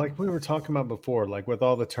 just like we were talking about before, like with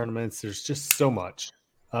all the tournaments, there's just so much.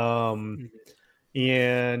 And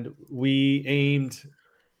we aimed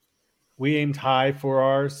high for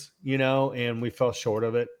ours, and we fell short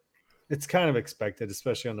of it. It's kind of expected,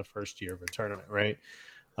 especially on the first year of a tournament, right?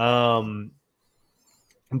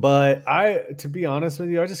 But to be honest with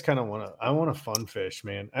you, I just kind of want to fun fish,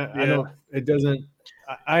 man.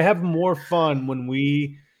 I have more fun when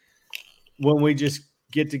we just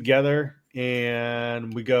get together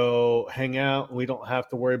and we go hang out, and we don't have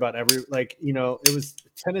to worry about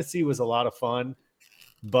Tennessee was a lot of fun,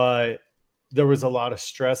 but there was a lot of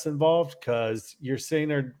stress involved because you're sitting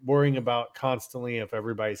there worrying about constantly if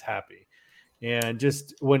everybody's happy. And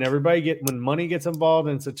just when money gets involved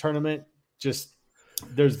and it's a tournament, just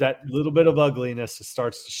there's that little bit of ugliness that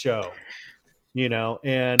starts to show,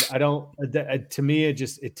 and to me,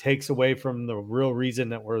 it takes away from the real reason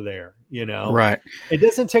that we're there, Right. It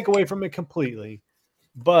doesn't take away from it completely,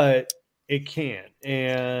 but it can.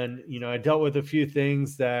 And, I dealt with a few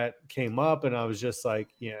things that came up, and I was just like,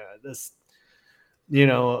 this,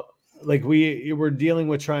 like we were dealing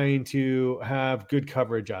with trying to have good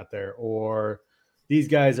coverage out there, or these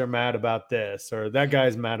guys are mad about this, or that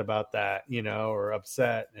guy's mad about that, or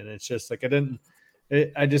upset. And it's just like, I didn't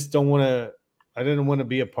want to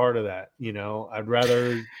be a part of that. I'd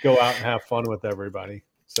rather go out and have fun with everybody.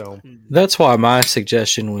 So that's why my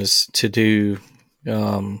suggestion was to do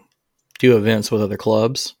events with other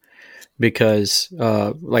clubs, because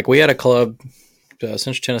like we had a club,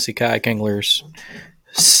 Central Tennessee Kayak Anglers.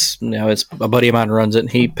 It's a buddy of mine runs it, and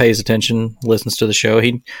he pays attention, listens to the show.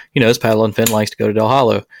 He, his Paddle and Fin likes to go to Del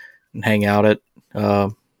Hollow and hang out at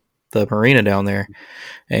the marina down there.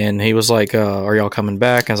 And he was like, are y'all coming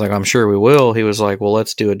back? I was like, I'm sure we will. He was like, well,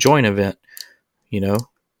 let's do a joint event,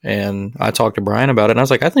 and I talked to Brian about it, and I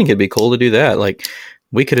was like, I think it'd be cool to do that. Like,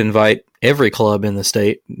 we could invite every club in the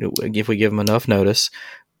state if we give them enough notice.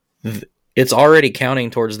 It's already counting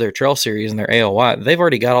towards their trail series and their AOY. They've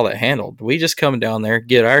already got all that handled. We just come down there,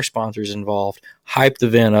 get our sponsors involved, hype the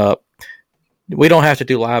event up. We don't have to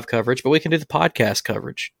do live coverage, but we can do the podcast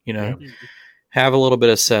coverage, have a little bit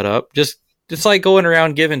of setup. Just like going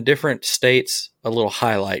around giving different states a little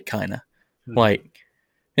highlight, kind of like,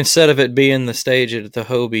 instead of it being the stage at the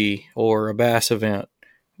Hobie or a bass event,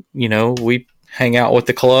 we hang out with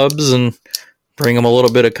the clubs and bring them a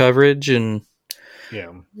little bit of coverage. And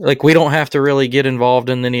like, we don't have to really get involved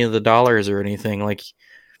in any of the dollars or anything. Like,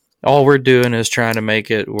 all we're doing is trying to make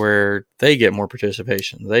it where they get more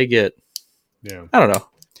participation. They get, I don't know.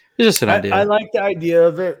 It's just an idea. I like the idea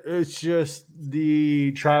of it. It's just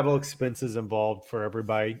the travel expenses involved for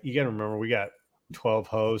everybody. You got to remember, we got 12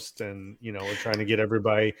 hosts, and we're trying to get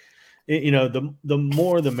everybody. The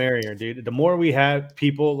more the merrier, dude. The more we had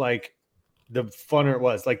people, like, the funner it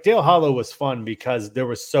was. Like, Dale Hollow was fun because there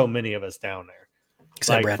was so many of us down there,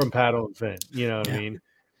 like from Paddle and Fin. You know what I mean?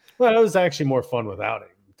 Well, it was actually more fun without him.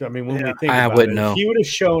 I mean, when we think about it, if he would have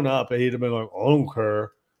shown up, he'd have been like, I don't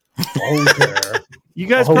care. I don't care. You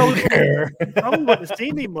guys probably wouldn't have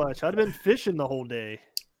seen me much. I'd have been fishing the whole day.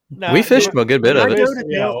 We fished a good bit of it.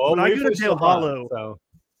 When I go to Dale Hollow,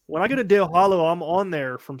 when I go to Dale Hollow, I'm on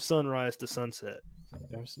there from sunrise to sunset.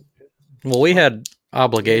 Well, we had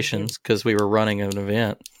obligations because we were running an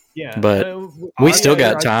event. Yeah, but we still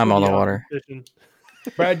got time on the water.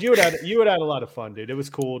 Brad, you would have had a lot of fun, dude. It was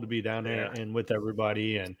cool to be down there and with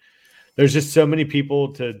everybody, and there's just so many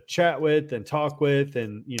people to chat with and talk with,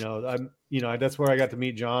 and that's where I got to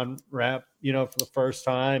meet John Rapp, for the first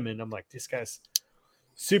time, and I'm like, this guy's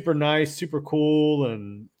super nice, super cool,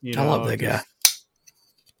 and I love that guy,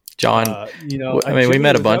 John. I mean, we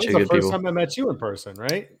met a bunch of good people. First time I met you in person,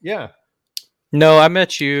 right? Yeah. No, I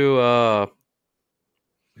met you. I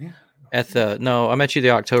met you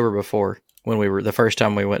the October before, when we were the first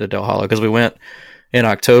time we went to Del Hollow, because we went in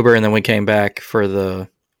October and then we came back for the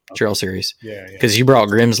trail series. Yeah. Because you brought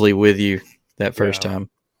Grimsley with you that first time.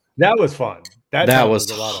 That was fun. That was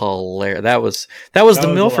hilarious. That was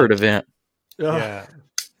the Milford event. Yeah.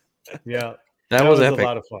 Yeah. That was epic. A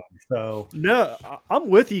lot of fun. So no, I'm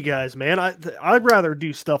with you guys, man. I'd rather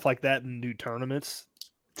do stuff like that than do tournaments.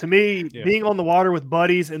 To me, being on the water with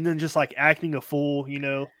buddies and then just like acting a fool,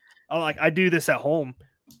 I do this at home.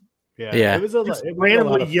 Yeah. It was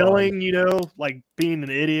randomly yelling, like being an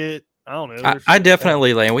idiot. I don't know. I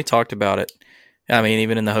definitely, and we talked about it. I mean,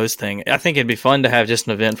 even in the host thing, I think it'd be fun to have just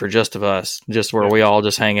an event for just of us, just where we all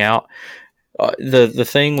just hang out. the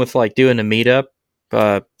thing with like doing a meetup,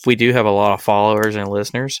 we do have a lot of followers and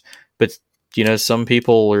listeners, but some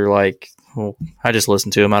people are like, well, I just listen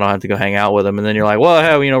to them. I don't have to go hang out with them. And then you're like, well,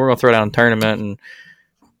 hey, we're going to throw down a tournament and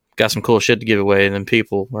got some cool shit to give away. And then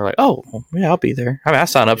people are like, oh, well, yeah, I'll be there. I mean, I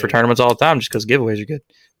sign up for tournaments all the time just because giveaways are good.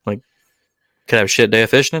 Like, could have a shit day of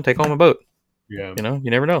fishing and take home a boat. Yeah. You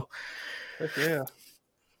never know. Heck yeah.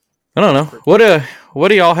 I don't know. What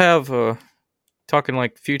do y'all have talking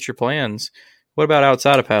like future plans? What about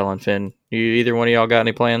outside of Paddle and Fin? Either one of y'all got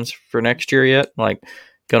any plans for next year yet? Like,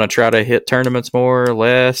 gonna try to hit tournaments more or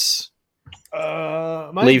less?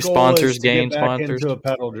 My Leave goal sponsors, is to gain get back sponsors. into a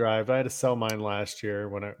pedal drive. I had to sell mine last year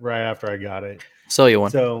right after I got it. Sell you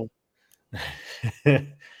one. So, you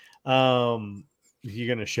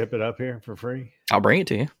gonna ship it up here for free? I'll bring it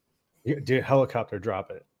to you. Do helicopter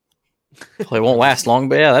drop it? Well, it won't last long,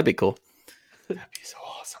 but yeah, that'd be cool. That'd be so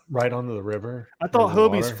awesome. Right onto the river. I thought into the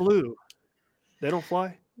Hobies water. flew. They don't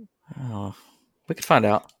fly? Oh, we could find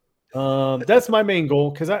out. That's my main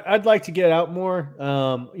goal because I'd like to get out more.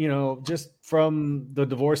 Just from the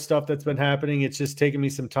divorce stuff that's been happening, it's just taking me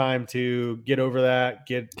some time to get over that,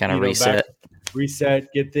 get Kind of reset.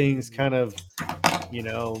 Get things kind of,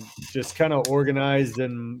 just kind of organized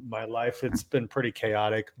in my life. It's been pretty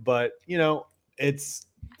chaotic, but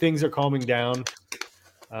things are calming down.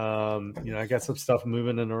 I got some stuff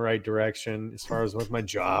moving in the right direction as far as with my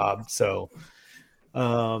job. So,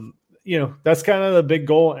 that's kind of the big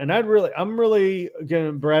goal. And I'm really,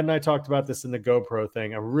 again, Brad and I talked about this in the GoPro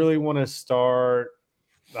thing. I really want to start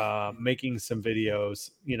making some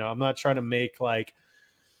videos. I'm not trying to make like,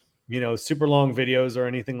 super long videos or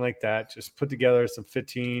anything like that. Just put together some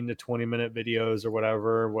 15 to 20 minute videos or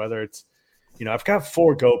whatever, whether it's, I've got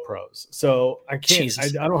 4 GoPros, so I can't,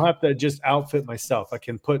 I don't have to just outfit myself. I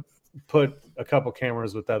can put a couple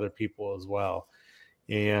cameras with other people as well.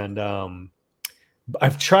 And,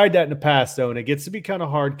 I've tried that in the past though, and it gets to be kind of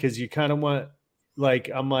hard because you kind of want, like,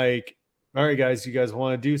 I'm like, all right, guys, you guys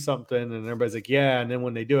want to do something? And everybody's like, yeah. And then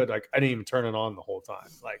when they do it, like, I didn't even turn it on the whole time.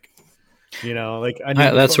 Like,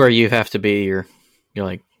 that's where you have to be your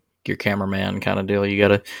cameraman kind of deal. You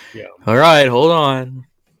gotta, yeah. All right, hold on,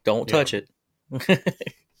 don't touch it.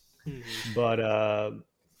 But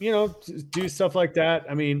do stuff like that.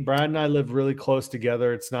 I mean, Brad and I live really close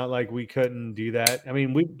together. It's not like we couldn't do that. I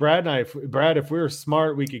mean, Brad, if we were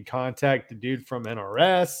smart, we could contact the dude from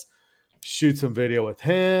NRS, shoot some video with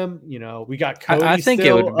him. We got Cody. I think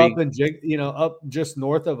it would be up just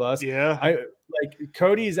north of us. Yeah.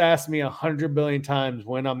 Cody's asked me 100 billion times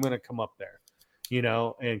when I'm going to come up there,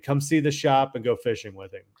 and come see the shop and go fishing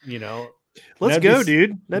with him, Let's go,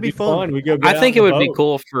 dude. That'd be fun. We go. I think it would be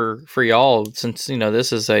cool for y'all since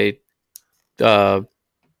this is a kind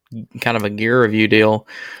of a gear review deal.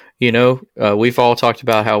 We've all talked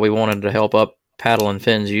about how we wanted to help up Paddle and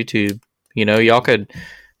Fin's YouTube. Y'all could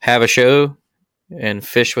have a show and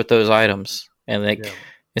fish with those items, and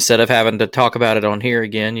instead of having to talk about it on here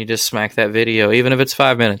again, you just smack that video, even if it's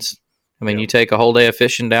 5 minutes. I mean, you take a whole day of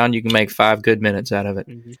fishing down, you can make 5 good minutes out of it.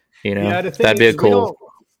 That'd be cool.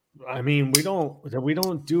 I mean, we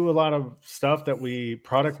don't do a lot of stuff that we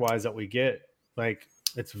product wise that we get. Like,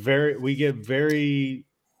 we get very,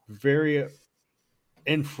 very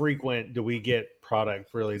infrequent do we get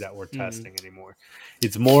product really that we're testing anymore.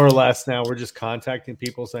 It's more or less now we're just contacting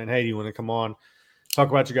people saying, hey, do you want to come on, talk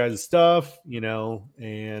about your guys' stuff,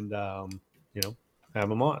 and have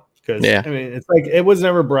them on. Because I mean, it's like, it was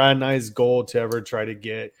never Brad and I's goal to ever try to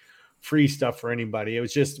get free stuff for anybody. It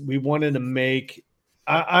was just, we wanted to make,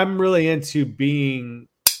 I'm really into being,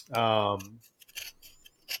 I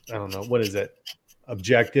don't know, what is it?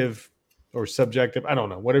 Objective or subjective? I don't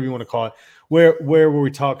know, whatever you want to call it. Where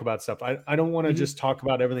we talk about stuff. I don't want to just talk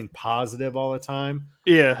about everything positive all the time.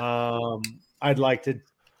 Yeah. I'd like to,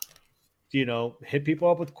 hit people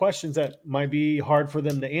up with questions that might be hard for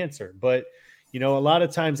them to answer. But, a lot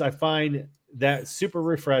of times I find that super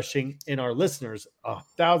refreshing, and our listeners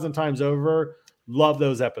 1,000 times over love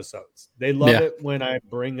those episodes. They love it when I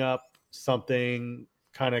bring up something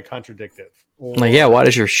kind of contradictive. Or, why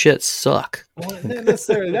does your shit suck? Well, not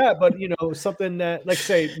necessarily that, but something that, like,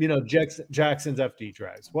 say, Jackson's FD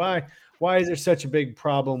drives. Why is there such a big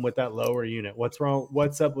problem with that lower unit? What's wrong?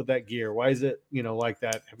 What's up with that gear? Why is it like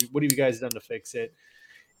that? What have you guys done to fix it?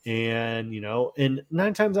 And and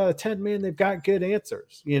 9 times out of 10, man, they've got good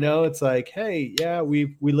answers. It's like, hey, yeah,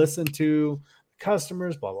 we listen to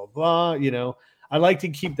customers, blah blah blah. I like to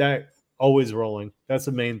keep that always rolling. That's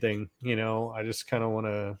the main thing. I just kind of want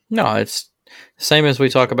to. No, it's the same as we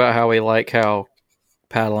talk about how we like how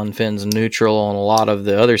Paddle and Fin's neutral on a lot of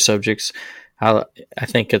the other subjects. I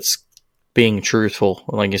think it's being truthful.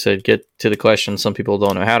 Like you said, get to the question. Some people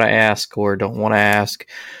don't know how to ask or don't want to ask.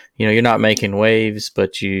 You know, you're not making waves,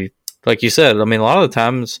 but you, like you said, I mean, a lot of the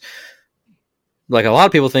times, like a lot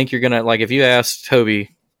of people think you're going to, like if you asked Hobie,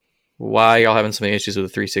 why y'all having so many issues with a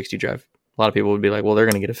 360 drive? A lot of people would be like, well, they're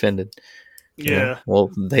going to get offended. You know?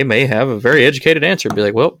 Well, they may have a very educated answer. Be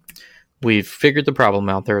like, well, we've figured the problem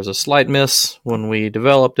out. There was a slight miss when we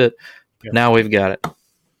developed it. Yeah. Now we've got it.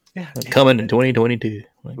 Yeah. Coming in 2022.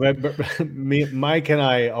 Mike and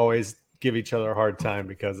I always give each other a hard time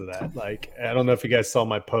because of that. Like, I don't know if you guys saw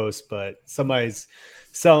my post, but somebody's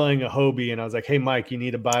selling a Hobie, and I was like, hey, Mike, you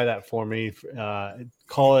need to buy that for me.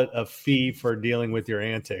 Call it a fee for dealing with your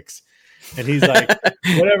antics. And he's like,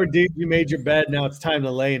 whatever, dude, you made your bed. Now it's time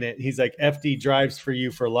to lay in it. He's like, FD drives for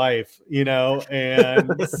you for life, you know?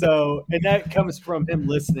 And so, and that comes from him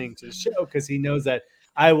listening to the show because he knows that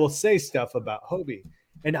I will say stuff about Hobie.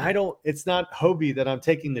 And it's not Hobie that I'm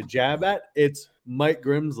taking the jab at. It's Mike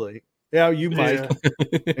Grimsley. Yeah, you, Mike,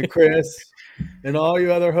 and Chris, and all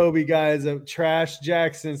you other Hobie guys of trash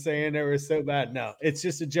Jackson saying they were so bad. No, it's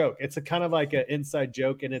just a joke. It's a kind of like an inside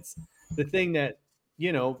joke. And it's the thing that,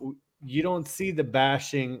 you know, you don't see the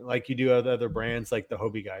bashing like you do other brands like the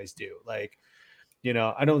Hobie guys do. Like, you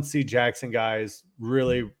know, I don't see Jackson guys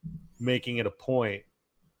really making it a point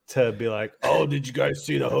to be like, oh, did you guys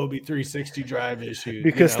see the Hobie 360 drive issue?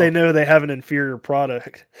 Because they know they have an inferior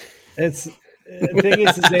product. It's the thing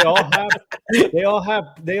is they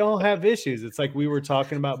all have issues. It's like we were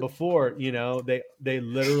talking about before, you know, they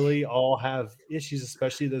literally all have issues,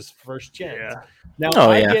 especially those first gens. Yeah. Now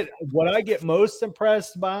what I get most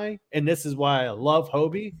impressed by, and this is why I love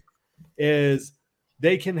Hobie, is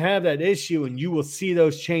they can have that issue and you will see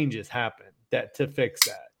those changes happen to fix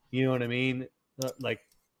that. You know what I mean? Like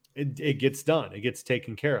it gets done, it gets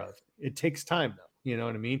taken care of. It takes time though. You know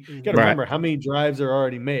what I mean? You got to remember how many drives are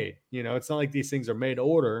already made. You know, it's not like these things are made to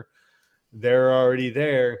order. They're already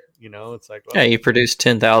there. You know, it's like, well, you produce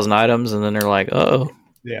 10,000 items and then they're like, oh,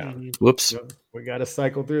 yeah, whoops. We got to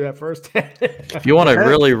cycle through that first. If you want a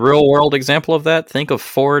really real world example of that, think of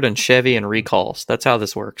Ford and Chevy and recalls. That's how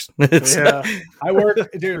this works. Yeah.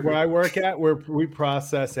 Where I work at, we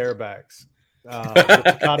process airbags, the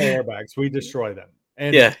Takata airbags. We destroy them.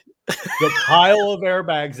 And the pile of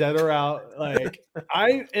airbags that are out, like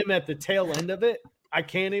I am at the tail end of it. I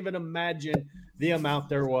can't even imagine the amount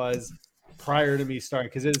there was prior to me starting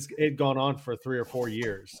because it gone on for 3 or 4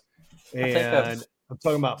 years, and I'm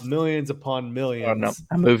talking about millions upon millions. Oh, no.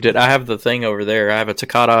 I moved it. I have the thing over there. I have a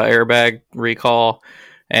Takata airbag recall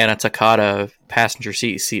and a Takata passenger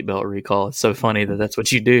seatbelt recall. It's so funny that that's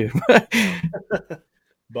what you do.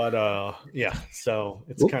 But yeah, so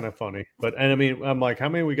it's kind of funny. But and I mean, I'm like, how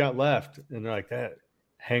many we got left? And they're like, that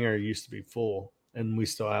hangar used to be full, and we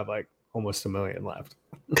still have like almost 1 million left.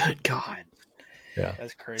 Good God, yeah,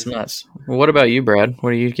 that's crazy. It's nuts. What about you, Brad?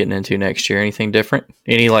 What are you getting into next year? Anything different?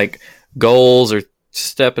 Any like goals or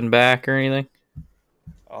stepping back or anything?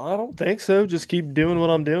 I don't think so. Just keep doing what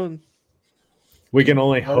I'm doing. We can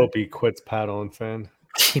only hope he quits paddling, Finn.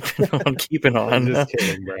 Keeping on. I'm just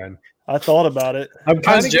kidding, Brian. I thought about it. I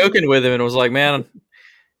was joking with him and was like, man.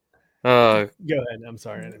 Go ahead. I'm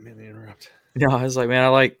sorry. I didn't mean to interrupt. No, I was like,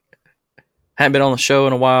 man, hadn't been on the show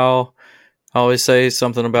in a while. I always say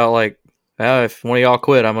something about like, if one of y'all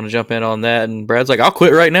quit, I'm going to jump in on that. And Brad's like, I'll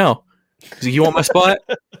quit right now. You want my spot?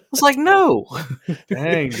 I was like, no.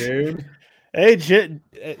 Dang, dude. Hey,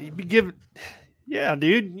 yeah,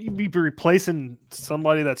 dude, you'd be replacing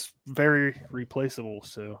somebody that's very replaceable.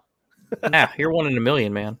 So, you're 1 in a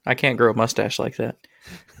million, man. I can't grow a mustache like that.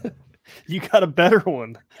 You got a better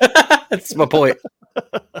one. That's my point.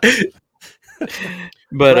 But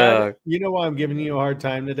Brad, you know why I'm giving you a hard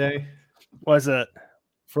time today? Why is that?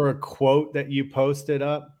 For a quote that you posted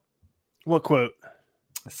up. What quote?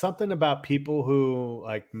 Something about people who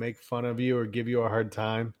like make fun of you or give you a hard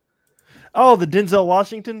time. Oh, the Denzel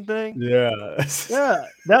Washington thing? Yeah. Yeah,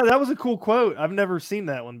 that was a cool quote. I've never seen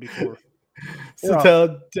that one before.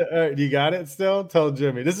 So you got it still? Tell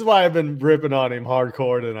Jimmy. This is why I've been ripping on him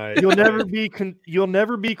hardcore tonight. You'll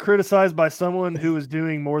never be criticized by someone who is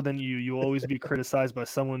doing more than you. You'll always be criticized by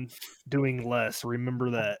someone doing less.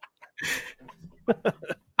 Remember that.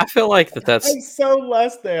 I feel like that's I'm so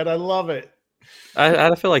less than. I love it.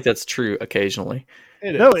 I feel like that's true occasionally.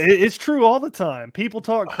 It's true all the time. People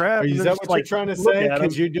talk crap. Is that what you're trying to say?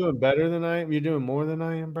 Because you're doing better than I am? You're doing more than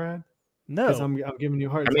I am, Brad? No. Because I'm giving you a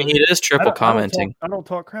hard time. I mean, he is triple commenting. I don't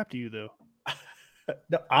talk crap to you, though.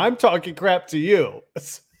 No, I'm talking crap to you.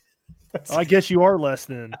 I guess you are less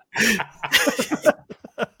than.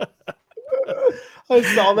 I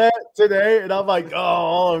saw that today, and I'm like, oh,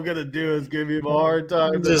 all I'm gonna do is give him a hard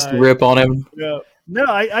time. Just tonight. rip on him. Yeah. No,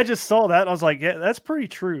 I just saw that. And I was like, yeah, that's pretty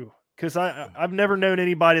true. Because I've never known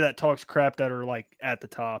anybody that talks crap that are like at the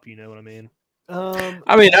top. You know what I mean?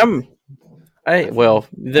 I mean,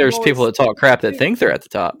 there's people that talk crap that think they're at the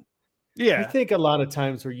top. Yeah. I think a lot of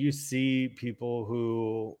times where you see people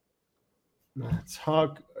who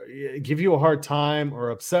give you a hard time or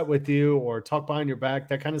upset with you or talk behind your back,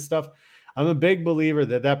 that kind of stuff. I'm a big believer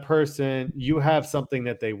that person, you have something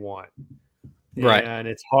that they want. Right. And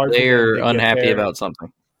it's hard. They're unhappy about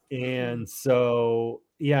something. And so,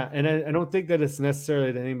 yeah. And I don't think that it's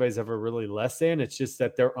necessarily that anybody's ever really less than. It's just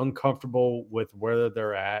that they're uncomfortable with where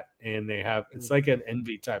they're at. And they have, it's like an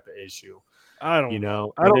envy type of issue. I don't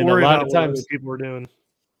worry about what other people are doing.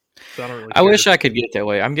 So I don't really I wish I could get that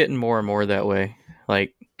way. I'm getting more and more that way.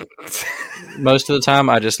 Like most of the time,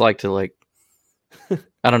 I just like to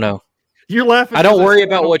I don't know. You're laughing. I don't worry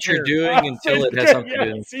about what you're doing until it has something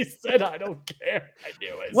to do. He said, "I don't care." I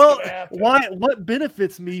knew it. Well, why? What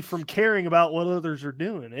benefits me from caring about what others are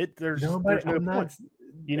doing? There's no point.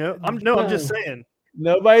 You know, I'm just saying.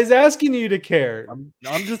 Nobody's asking you to care. I'm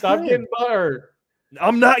just stop getting butthurt.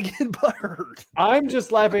 I'm not getting butthurt. I'm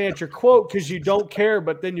just laughing at your quote because you don't care,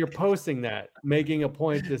 but then you're posting that, making a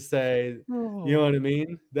point to say, you know what I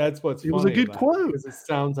mean? That's what's funny. It was a good quote because it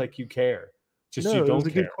sounds like you care. Just no, you don't it was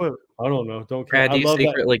a care. good quote. I don't know. Don't care. Brad, do you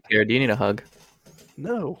secretly care? Do you need a hug?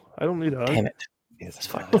 No, I don't need a hug. Damn it. It's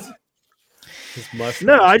fine. His mustache.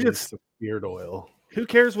 No, I just beard oil. Who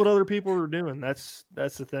cares what other people are doing? That's the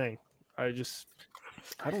thing. I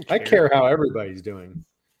don't care. I care how everybody's doing.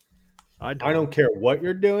 I don't care what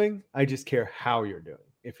you're doing. I just care how you're doing.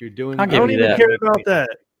 If you're doing, I don't even care about that.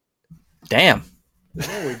 Damn. No,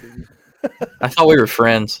 we didn't. I thought we were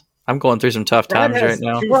friends. I'm going through some tough times right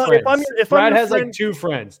now. Well, Brad has like two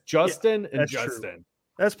friends, Justin and Justin.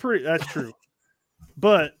 True. That's true.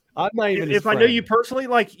 But I'm not even. If I know you personally,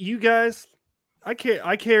 like you guys, I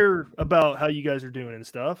care about how you guys are doing and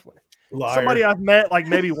stuff. Liar. Somebody I've met like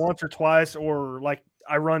maybe once or twice, or like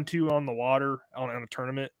I run to on the water on a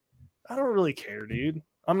tournament. I don't really care, dude.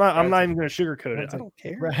 I'm not even going to sugarcoat it. I don't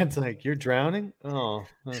care. Brad's like, you're drowning. Oh,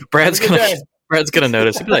 Brad's gonna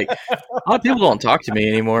notice. He'll be like, a lot of people don't talk to me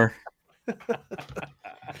anymore.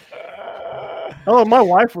 Oh, my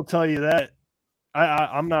wife will tell you that.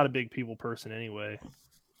 I'm not a big people person anyway.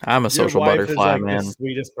 I'm a social butterfly, man. The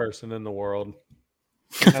sweetest person in the world.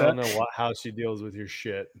 I don't know how she deals with your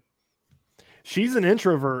shit. She's an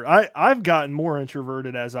introvert. I've gotten more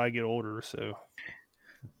introverted as I get older. So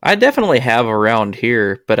I definitely have around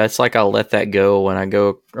here, but it's like I'll let that go when I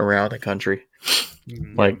go around the country.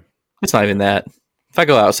 Like it's not even that. If I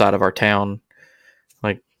go outside of our town,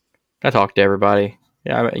 like I talk to everybody.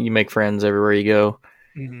 Yeah, you make friends everywhere you go.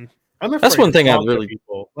 Mm-hmm. That's one thing I really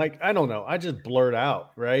people like. I don't know. I just blurt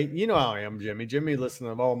out, right? You know how I am, Jimmy. Jimmy listens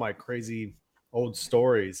to all my crazy old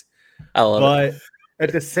stories. I love it.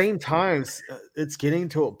 At the same time, it's getting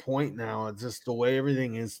to a point now. It's just the way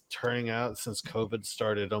everything is turning out since COVID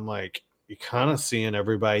started. I'm like, you're kind of seeing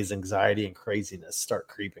everybody's anxiety and craziness start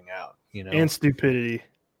creeping out, you know, and stupidity.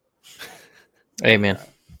 Amen.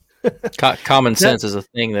 Common sense is a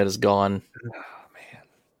thing that is gone. Oh man,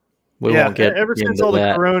 we won't get ever since all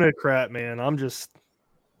the Corona crap, man. I'm just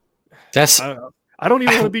I don't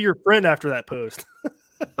even want to be your friend after that post.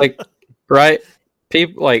 Like, right?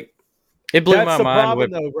 People like. It blew That's my mind.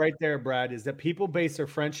 Problem, though, right there, Brad, is that people base their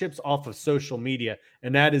friendships off of social media,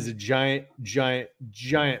 and that is a giant, giant,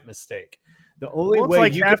 giant mistake. The only way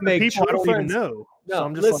you can make true friends. No, so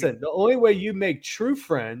I'm just listen. The only way you make true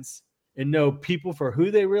friends and know people for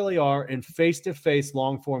who they really are in face-to-face,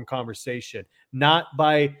 long-form conversation, not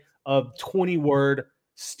by a 20-word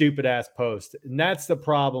stupid-ass post. And that's the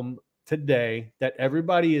problem today, that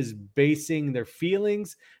everybody is basing their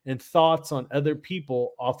feelings and thoughts on other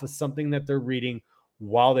people off of something that they're reading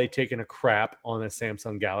while they taking a crap on a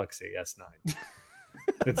Samsung Galaxy S9.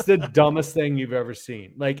 It's the dumbest thing you've ever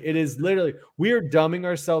seen. Like, it is literally, we are dumbing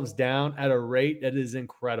ourselves down at a rate that is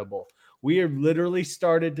incredible. We have literally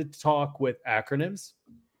started to talk with acronyms.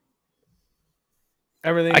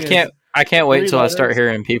 Everything. I can't wait till I start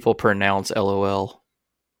hearing people pronounce LOL.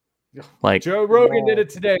 Like Joe Rogan did it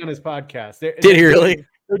today on his podcast. Did he really?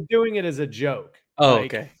 They're doing it as a joke. Oh,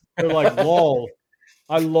 like, okay. They're like, "Lol,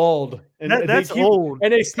 I lulled," and that's old.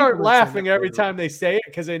 And they start laughing every time they say it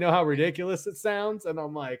because they know how ridiculous it sounds. And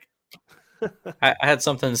I'm like, I had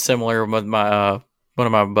something similar with my one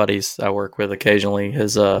of my buddies I work with occasionally.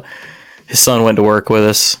 His son went to work with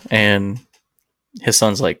us, and his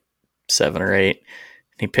son's like 7 or 8.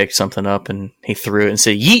 He picked something up and he threw it and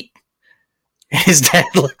said, "Yeet." His dad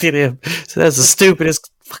looked at him. So that's the stupidest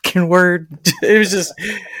fucking word. It was just,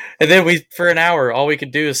 and then for an hour, all we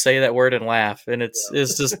could do is say that word and laugh. And it's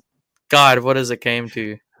just, God, what has it came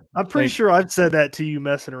to? I'm pretty sure I've said that to you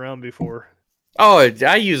messing around before. Oh,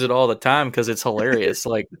 I use it all the time because it's hilarious.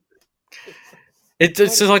 Like, it's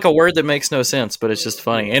just like a word that makes no sense, but it's just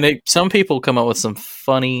funny. And some people come up with some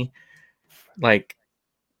funny, like,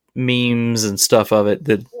 memes and stuff of it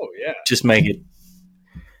that just make it.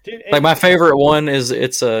 Dude, like my favorite one is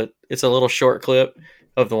it's a little short clip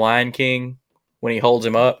of the Lion King when he holds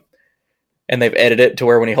him up, and they've edited it to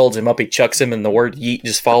where when he holds him up, he chucks him, and the word "yeet"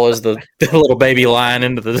 just follows the little baby lion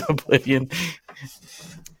into the oblivion.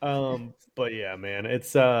 But yeah, man,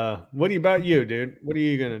 it's what about you, dude? What are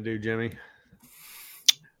you gonna do, Jimmy?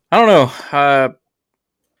 I don't know.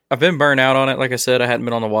 I've been burnt out on it. Like I said, I hadn't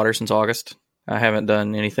been on the water since August. I haven't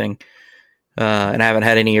done anything, and I haven't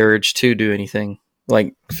had any urge to do anything.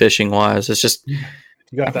 Like fishing wise, it's just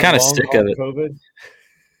I'm kind of sick of it. COVID?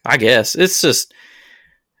 I guess it's just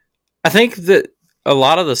I think that a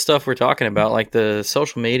lot of the stuff we're talking about, like the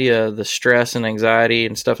social media, the stress and anxiety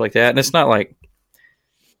and stuff like that, and it's not like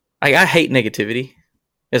I hate negativity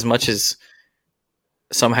as much as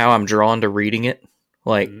somehow I'm drawn to reading it.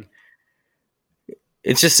 Like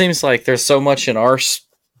it just seems like there's so much in our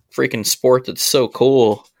freaking sport that's so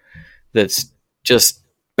cool that's just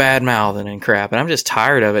bad mouthing and crap, and I'm just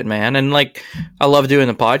tired of it, man. And like I love doing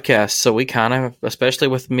the podcast, so we kind of, especially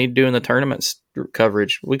with me doing the tournaments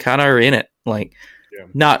coverage, we kind of are in it, like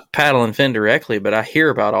not paddle and fin directly, but I hear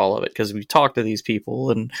about all of it because we talk to these people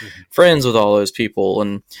and friends with all those people,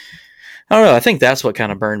 and I don't know, I think that's what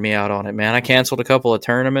kind of burned me out on it, man. I canceled a couple of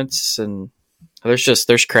tournaments, and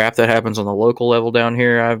there's crap that happens on the local level down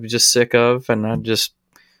here I'm just sick of, and I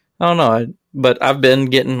don't know. But I've been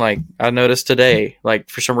getting, like, I noticed today, like,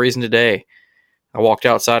 for some reason today, I walked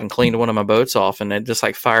outside and cleaned one of my boats off, and it just,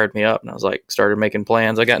 like, fired me up. And I was, like, started making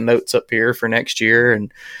plans. I got notes up here for next year,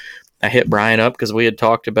 and I hit Brian up because we had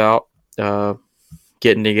talked about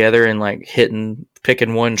getting together and, like,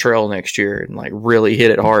 picking one trail next year and, like, really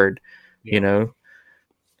hit it hard, you know?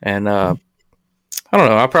 And I don't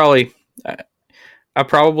know. I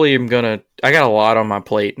probably am going to, I got a lot on my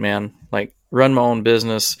plate, man. Like, run my own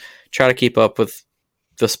business, try to keep up with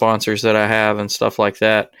the sponsors that I have and stuff like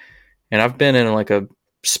that. And I've been in like a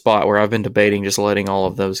spot where I've been debating just letting all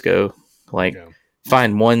of those go. Like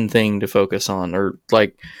find one thing to focus on, or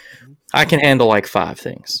like I can handle like 5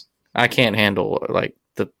 things. I can't handle like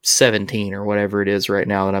the 17 or whatever it is right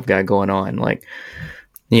now that I've got going on. Like,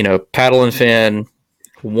 you know, paddle and fin,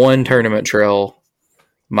 one tournament trail,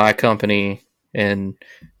 my company, and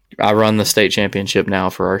I run the state championship now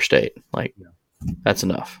for our state. Like that's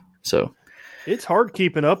enough. So it's hard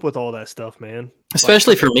keeping up with all that stuff, man.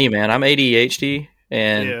 Especially for me, man. I'm ADHD,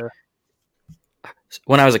 and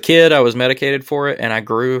when I was a kid, I was medicated for it, and I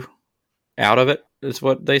grew out of it, is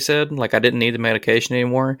what they said. Like, I didn't need the medication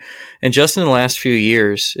anymore. And just in the last few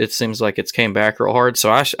years, it seems like it's came back real hard.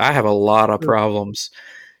 So I have a lot of problems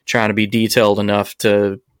trying to be detailed enough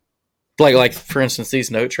to, like for instance,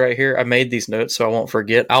 these notes right here. I made these notes so I won't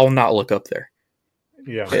forget. I'll not look up there.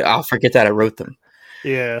 Yeah, I'll forget that I wrote them.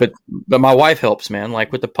 Yeah. But my wife helps, man.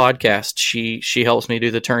 Like with the podcast, she helps me do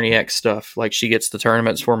the Tourney X stuff. Like she gets the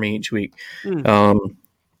tournaments for me each week.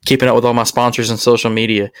 Keeping up with all my sponsors and social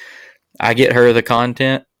media. I get her the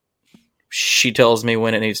content. She tells me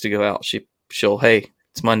when it needs to go out. She'll, hey,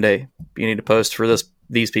 it's Monday. You need to post for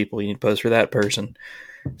these people. You need to post for that person.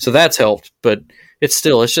 So that's helped, but it's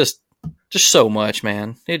just so much,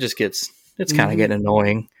 man. It's kind of getting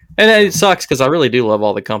annoying. And it sucks because I really do love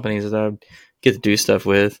all the companies that I get to do stuff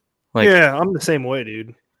with. Like, yeah, I'm the same way,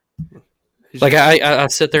 dude. Like I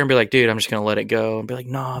sit there and be like, dude, I'm just gonna let it go, and be like,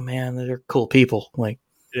 nah, man, they're cool people. Like,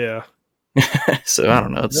 yeah. So I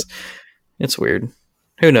don't know. It's weird.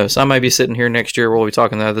 Who knows? I might be sitting here next year. We'll be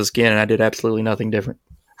talking about this again, and I did absolutely nothing different,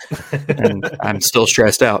 and I'm still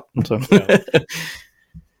stressed out. So.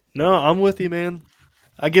 No, I'm with you, man.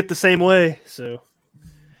 I get the same way. So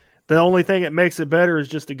the only thing that makes it better is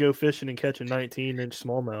just to go fishing and catch a 19-inch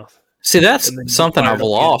smallmouth. See, that's something I've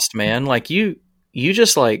lost, man. Like you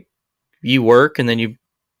just like you work and then you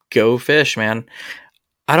go fish, man.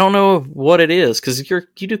 I don't know what it is because you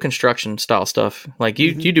do construction style stuff. Like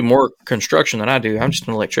you do more construction than I do. I'm just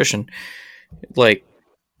an electrician. Like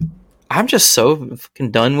I'm just so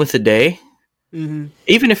fucking done with the day. Mm-hmm.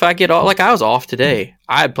 Even if I get off, like I was off today,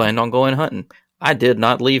 I had planned on going hunting. I did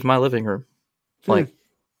not leave my living room. Like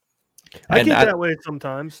I get that way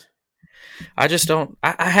sometimes. I just don't.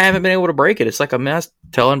 I haven't been able to break it. It's like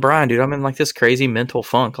telling Brian, dude, I'm in like this crazy mental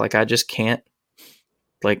funk. Like I just can't.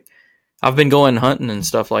 Like I've been going hunting and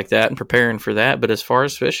stuff like that and preparing for that. But as far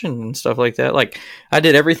as fishing and stuff like that, like I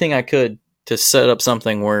did everything I could to set up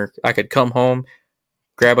something where I could come home,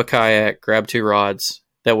 grab a kayak, grab 2 rods.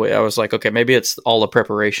 That way I was like, okay, maybe it's all the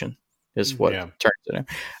preparation is what turns it in.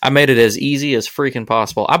 I made it as easy as freaking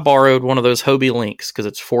possible. I borrowed one of those Hobie Links because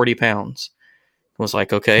it's 40 pounds. I was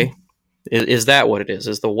like, okay, is that what it is?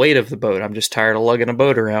 Is the weight of the boat? I'm just tired of lugging a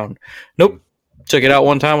boat around. Nope. Took it out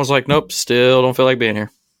one time. Was like, nope, still don't feel like being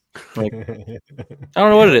here. Like, I don't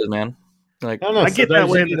know what it is, man. Like, I don't know. I get that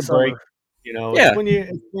way in the break. summer. You know, Yeah. when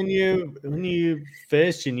you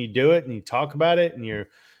fish and you do it and you talk about it and you're,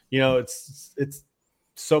 you know, it's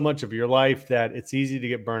so much of your life that it's easy to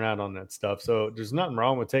get burnt out on that stuff. So there's nothing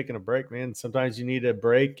wrong with taking a break, man. Sometimes you need a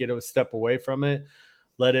break, get a step away from it,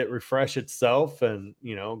 let it refresh itself, and,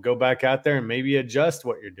 you know, go back out there and maybe adjust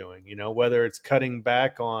what you're doing, you know, whether it's cutting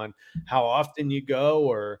back on how often you go,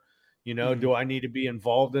 or, you know, do I need to be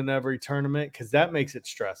involved in every tournament? Because that makes it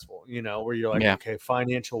stressful, you know, where you're like, okay,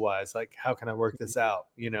 financial wise, like, how can I work this out?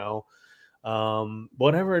 You know,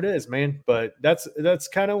 whatever it is, man. But that's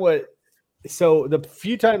kind of what. So the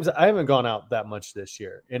few times I haven't gone out that much this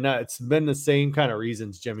year, and it's been the same kind of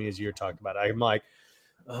reasons, Jimmy, as you're talking about. I'm like,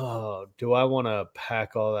 oh, do I want to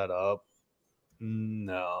pack all that up?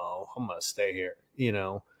 No, I'm gonna stay here, you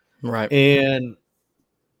know. right.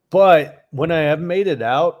 But when I have made it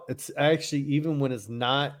out, it's actually, even when it's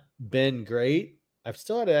not been great, I've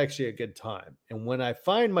still had actually a good time. And when I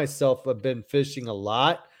find myself, I've been fishing a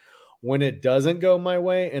lot, when it doesn't go my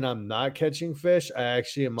way and I'm not catching fish, I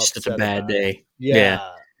actually am Just upset. a bad day. Yeah.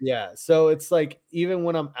 So it's like, even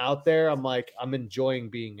when I'm out there, I'm like, I'm enjoying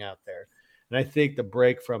being out there. And I think the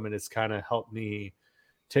break from it has kind of helped me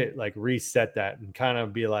to like reset that and kind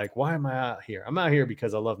of be like, why am I out here? I'm out here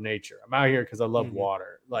because I love nature. I'm out here because I love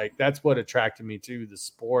water. Like, that's what attracted me to the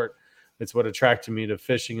sport. It's what attracted me to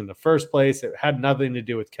fishing in the first place. It had nothing to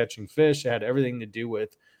do with catching fish. It had everything to do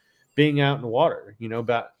with being out in the water, you know,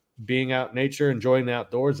 about being out in nature, enjoying the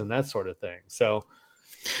outdoors and that sort of thing. So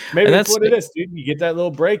maybe that's what it is, dude. You get that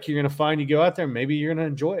little break, you're going to find, you go out there, maybe you're going to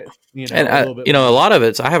enjoy it. You know, and a little bit you know, more. a lot of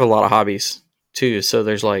it's, I have a lot of hobbies too. So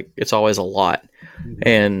there's like, it's always a lot.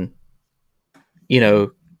 And, you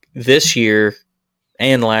know, this year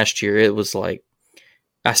and last year, it was like,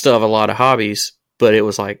 I still have a lot of hobbies, but it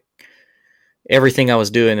was like everything I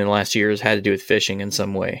was doing in the last years had to do with fishing in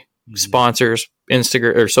some way. Sponsors,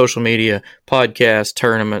 Instagram or social media, podcasts,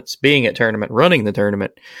 tournaments, being at tournament, running the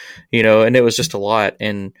tournament, you know, and it was just a lot.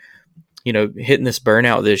 And, you know, hitting this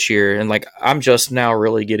burnout this year, and like, I'm just now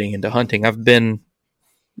really getting into hunting. I've been,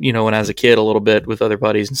 you know, when I was a kid a little bit with other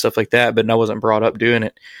buddies and stuff like that, but I wasn't brought up doing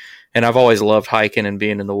it. And I've always loved hiking and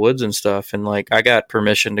being in the woods and stuff. And like, I got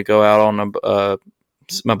permission to go out on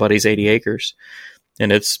my buddy's 80 acres,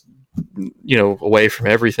 and it's, you know, away from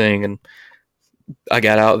everything. And I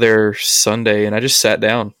got out there Sunday and I just sat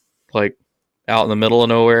down, like, out in the middle of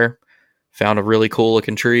nowhere, found a really cool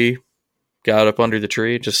looking tree, got up under the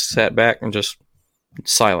tree, just sat back and just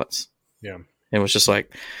silence. Yeah. And it was just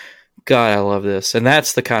like, God, I love this. And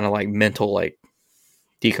that's the kind of like mental, like,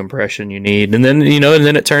 decompression you need. And then, you know, and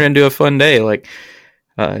then it turned into a fun day. Like,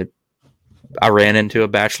 I ran into a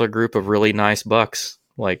bachelor group of really nice bucks.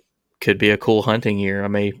 Like, could be a cool hunting year. I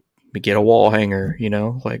may get a wall hanger, you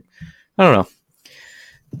know, like, I don't know.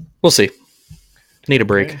 We'll see. Need a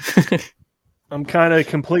break. I'm kind of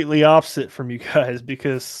completely opposite from you guys,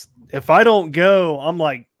 because if I don't go, I'm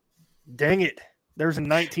like, dang it. There's a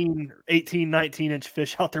 18, 19-inch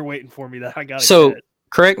fish out there waiting for me that I got to So, get.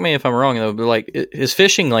 Correct me if I'm wrong, though, but like, is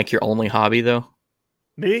fishing like your only hobby, though?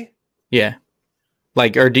 Me? Yeah.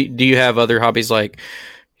 Like, or do you have other hobbies like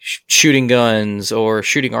shooting guns or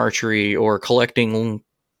shooting archery or collecting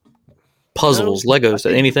puzzles, Legos,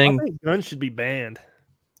 anything? I think guns should be banned.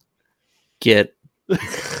 Get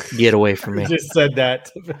away from me. I just said that.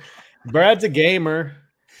 Brad's a gamer.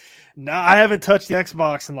 No, I haven't touched the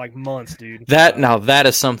Xbox in like months, dude. That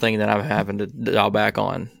is something that I'm having to dial back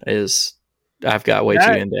on. Is I've got way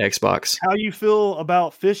too into Xbox. How you feel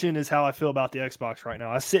about fishing is how I feel about the Xbox right now.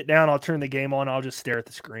 I sit down, I'll turn the game on, I'll just stare at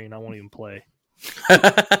the screen. I won't even play.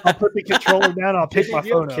 I'll put the controller down, I'll pick my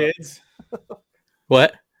phone up. Kids?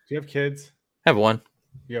 What? Do you have kids? I have one.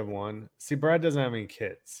 You have one. See, Brad doesn't have any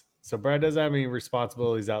kids. So Brad doesn't have any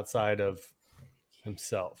responsibilities outside of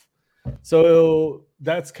himself. So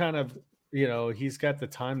that's kind of, you know, he's got the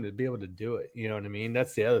time to be able to do it. You know what I mean?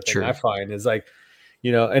 That's the other thing I find is like,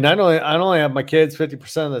 you know, and I only have my kids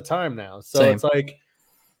 50% of the time now. So It's like,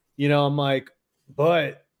 you know, I'm like,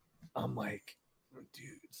 dudes,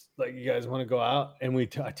 like, you guys want to go out? And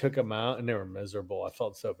I took them out and they were miserable. I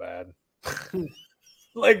felt so bad.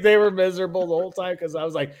 Like they were miserable the whole time because I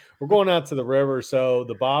was like, we're going out to the river, so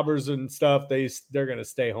the bobbers and stuff they're gonna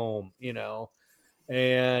stay home, you know.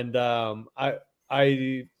 And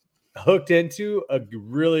I hooked into a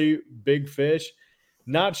really big fish.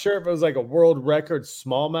 Not sure if it was like a world record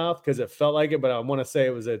smallmouth because it felt like it, but I want to say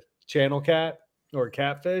it was a channel cat or a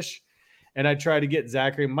catfish. And I tried to get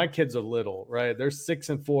Zachary. My kids are little, right? They're 6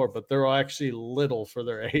 and 4, but they're actually little for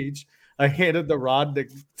their age. I handed the rod to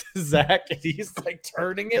Zach, and he's like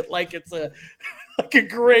turning it like it's a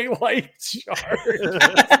great white shark.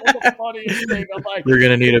 That's the funniest thing. I'm like, You're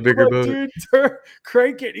gonna need a bigger boat. Dude,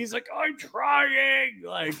 crank it. He's like, I'm trying.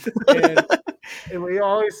 Like, and we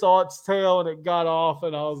always saw its tail, and it got off,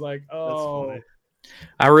 and I was like, oh.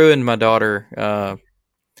 I ruined my daughter.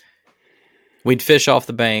 We'd fish off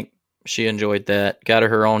the bank. She enjoyed that. Got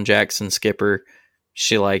her own Jackson skipper.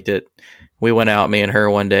 She liked it. We went out, me and her,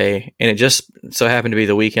 one day, and it just so happened to be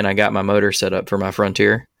the weekend I got my motor set up for my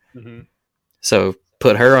Frontier. Mm-hmm. So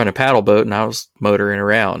put her on a paddle boat, and I was motoring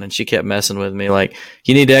around, and she kept messing with me like,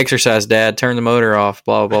 you need to exercise, Dad. Turn the motor off,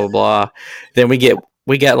 blah, blah, blah, blah. Then we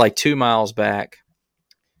got like 2 miles back,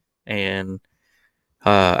 and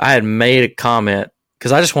I had made a comment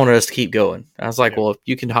because I just wanted us to keep going. I was like, well, if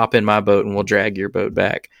you can hop in my boat, and we'll drag your boat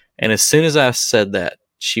back. And as soon as I said that,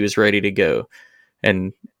 she was ready to go.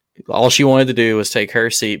 And all she wanted to do was take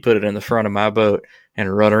her seat, put it in the front of my boat,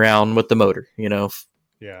 and run around with the motor, you know.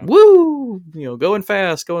 Yeah. Woo! You know, going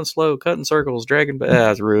fast, going slow, cutting circles, dragging.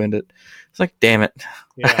 I ruined it. It's like, damn it.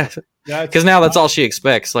 Yeah. Because now that's all she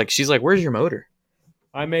expects. Like, she's like, where's your motor?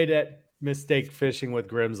 I made that mistake fishing with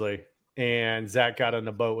Grimsley, and Zach got on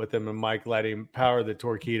the boat with him, and Mike let him power the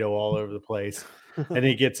Torpedo all over the place. And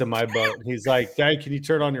he gets in my boat, and he's like, Dad, can you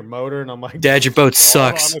turn on your motor? And I'm like, Dad, your boat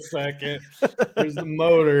sucks. Hold on a second. There's the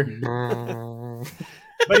motor.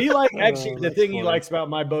 But he the thing he likes about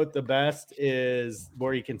my boat the best is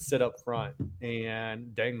where he can sit up front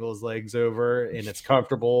and dangle his legs over, and it's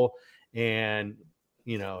comfortable. And,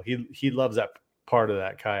 you know, he loves that part of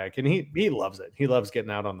that kayak, and he loves it. He loves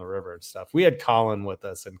getting out on the river and stuff. We had Colin with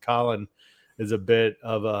us, and Colin is a bit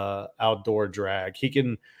of a outdoor drag.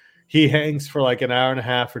 He hangs for like an hour and a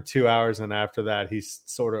half or 2 hours, and after that, he's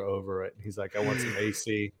sort of over it. He's like, I want some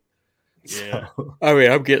AC. Yeah. So. I mean,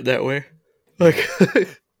 I'm getting that way. Like,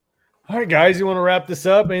 all right, guys, you want to wrap this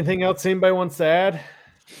up? Anything else anybody wants to add?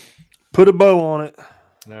 Put a bow on it.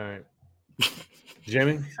 All right.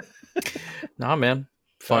 Jimmy? Nah, man.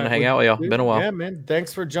 Fun to hang out with y'all. Been a while. Yeah, man.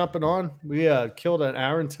 Thanks for jumping on. We killed an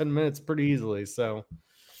hour and 10 minutes pretty easily. So,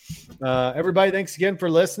 everybody, thanks again for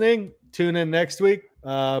listening. Tune in next week.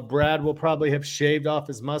 Brad will probably have shaved off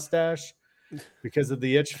his mustache because of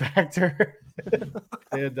the itch factor.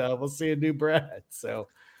 And we'll see a new Brad. So,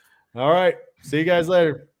 all right. See you guys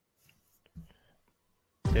later.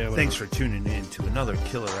 Yeah, thanks for tuning in to another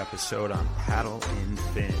killer episode on Paddle and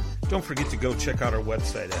Fin. Don't forget to go check out our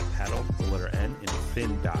website at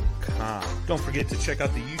paddle_and_fin.com. Don't forget to check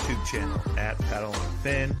out the YouTube channel at Paddle and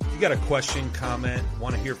Fin. If you got a question, comment,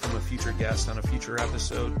 want to hear from a future guest on a future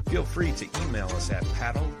episode, feel free to email us at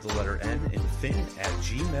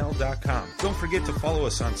paddle_and_fin@gmail.com. Don't forget to follow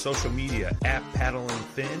us on social media at Paddle and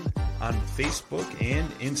Fin on Facebook and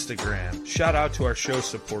Instagram. Shout out to our show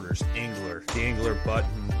supporters, Angler. The Angler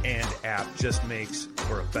button and app just makes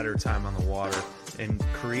for a better time on the water and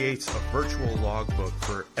creates a virtual logbook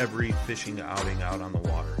for every fishing outing out on the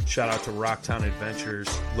water. Shout out to Rocktown Adventures,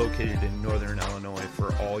 located in Northern Illinois,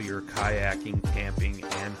 for all your kayaking, camping,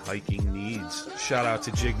 and hiking needs. Shout out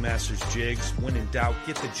to Jigmasters Jigs. When in doubt,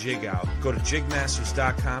 get the jig out. Go to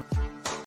jigmasters.com.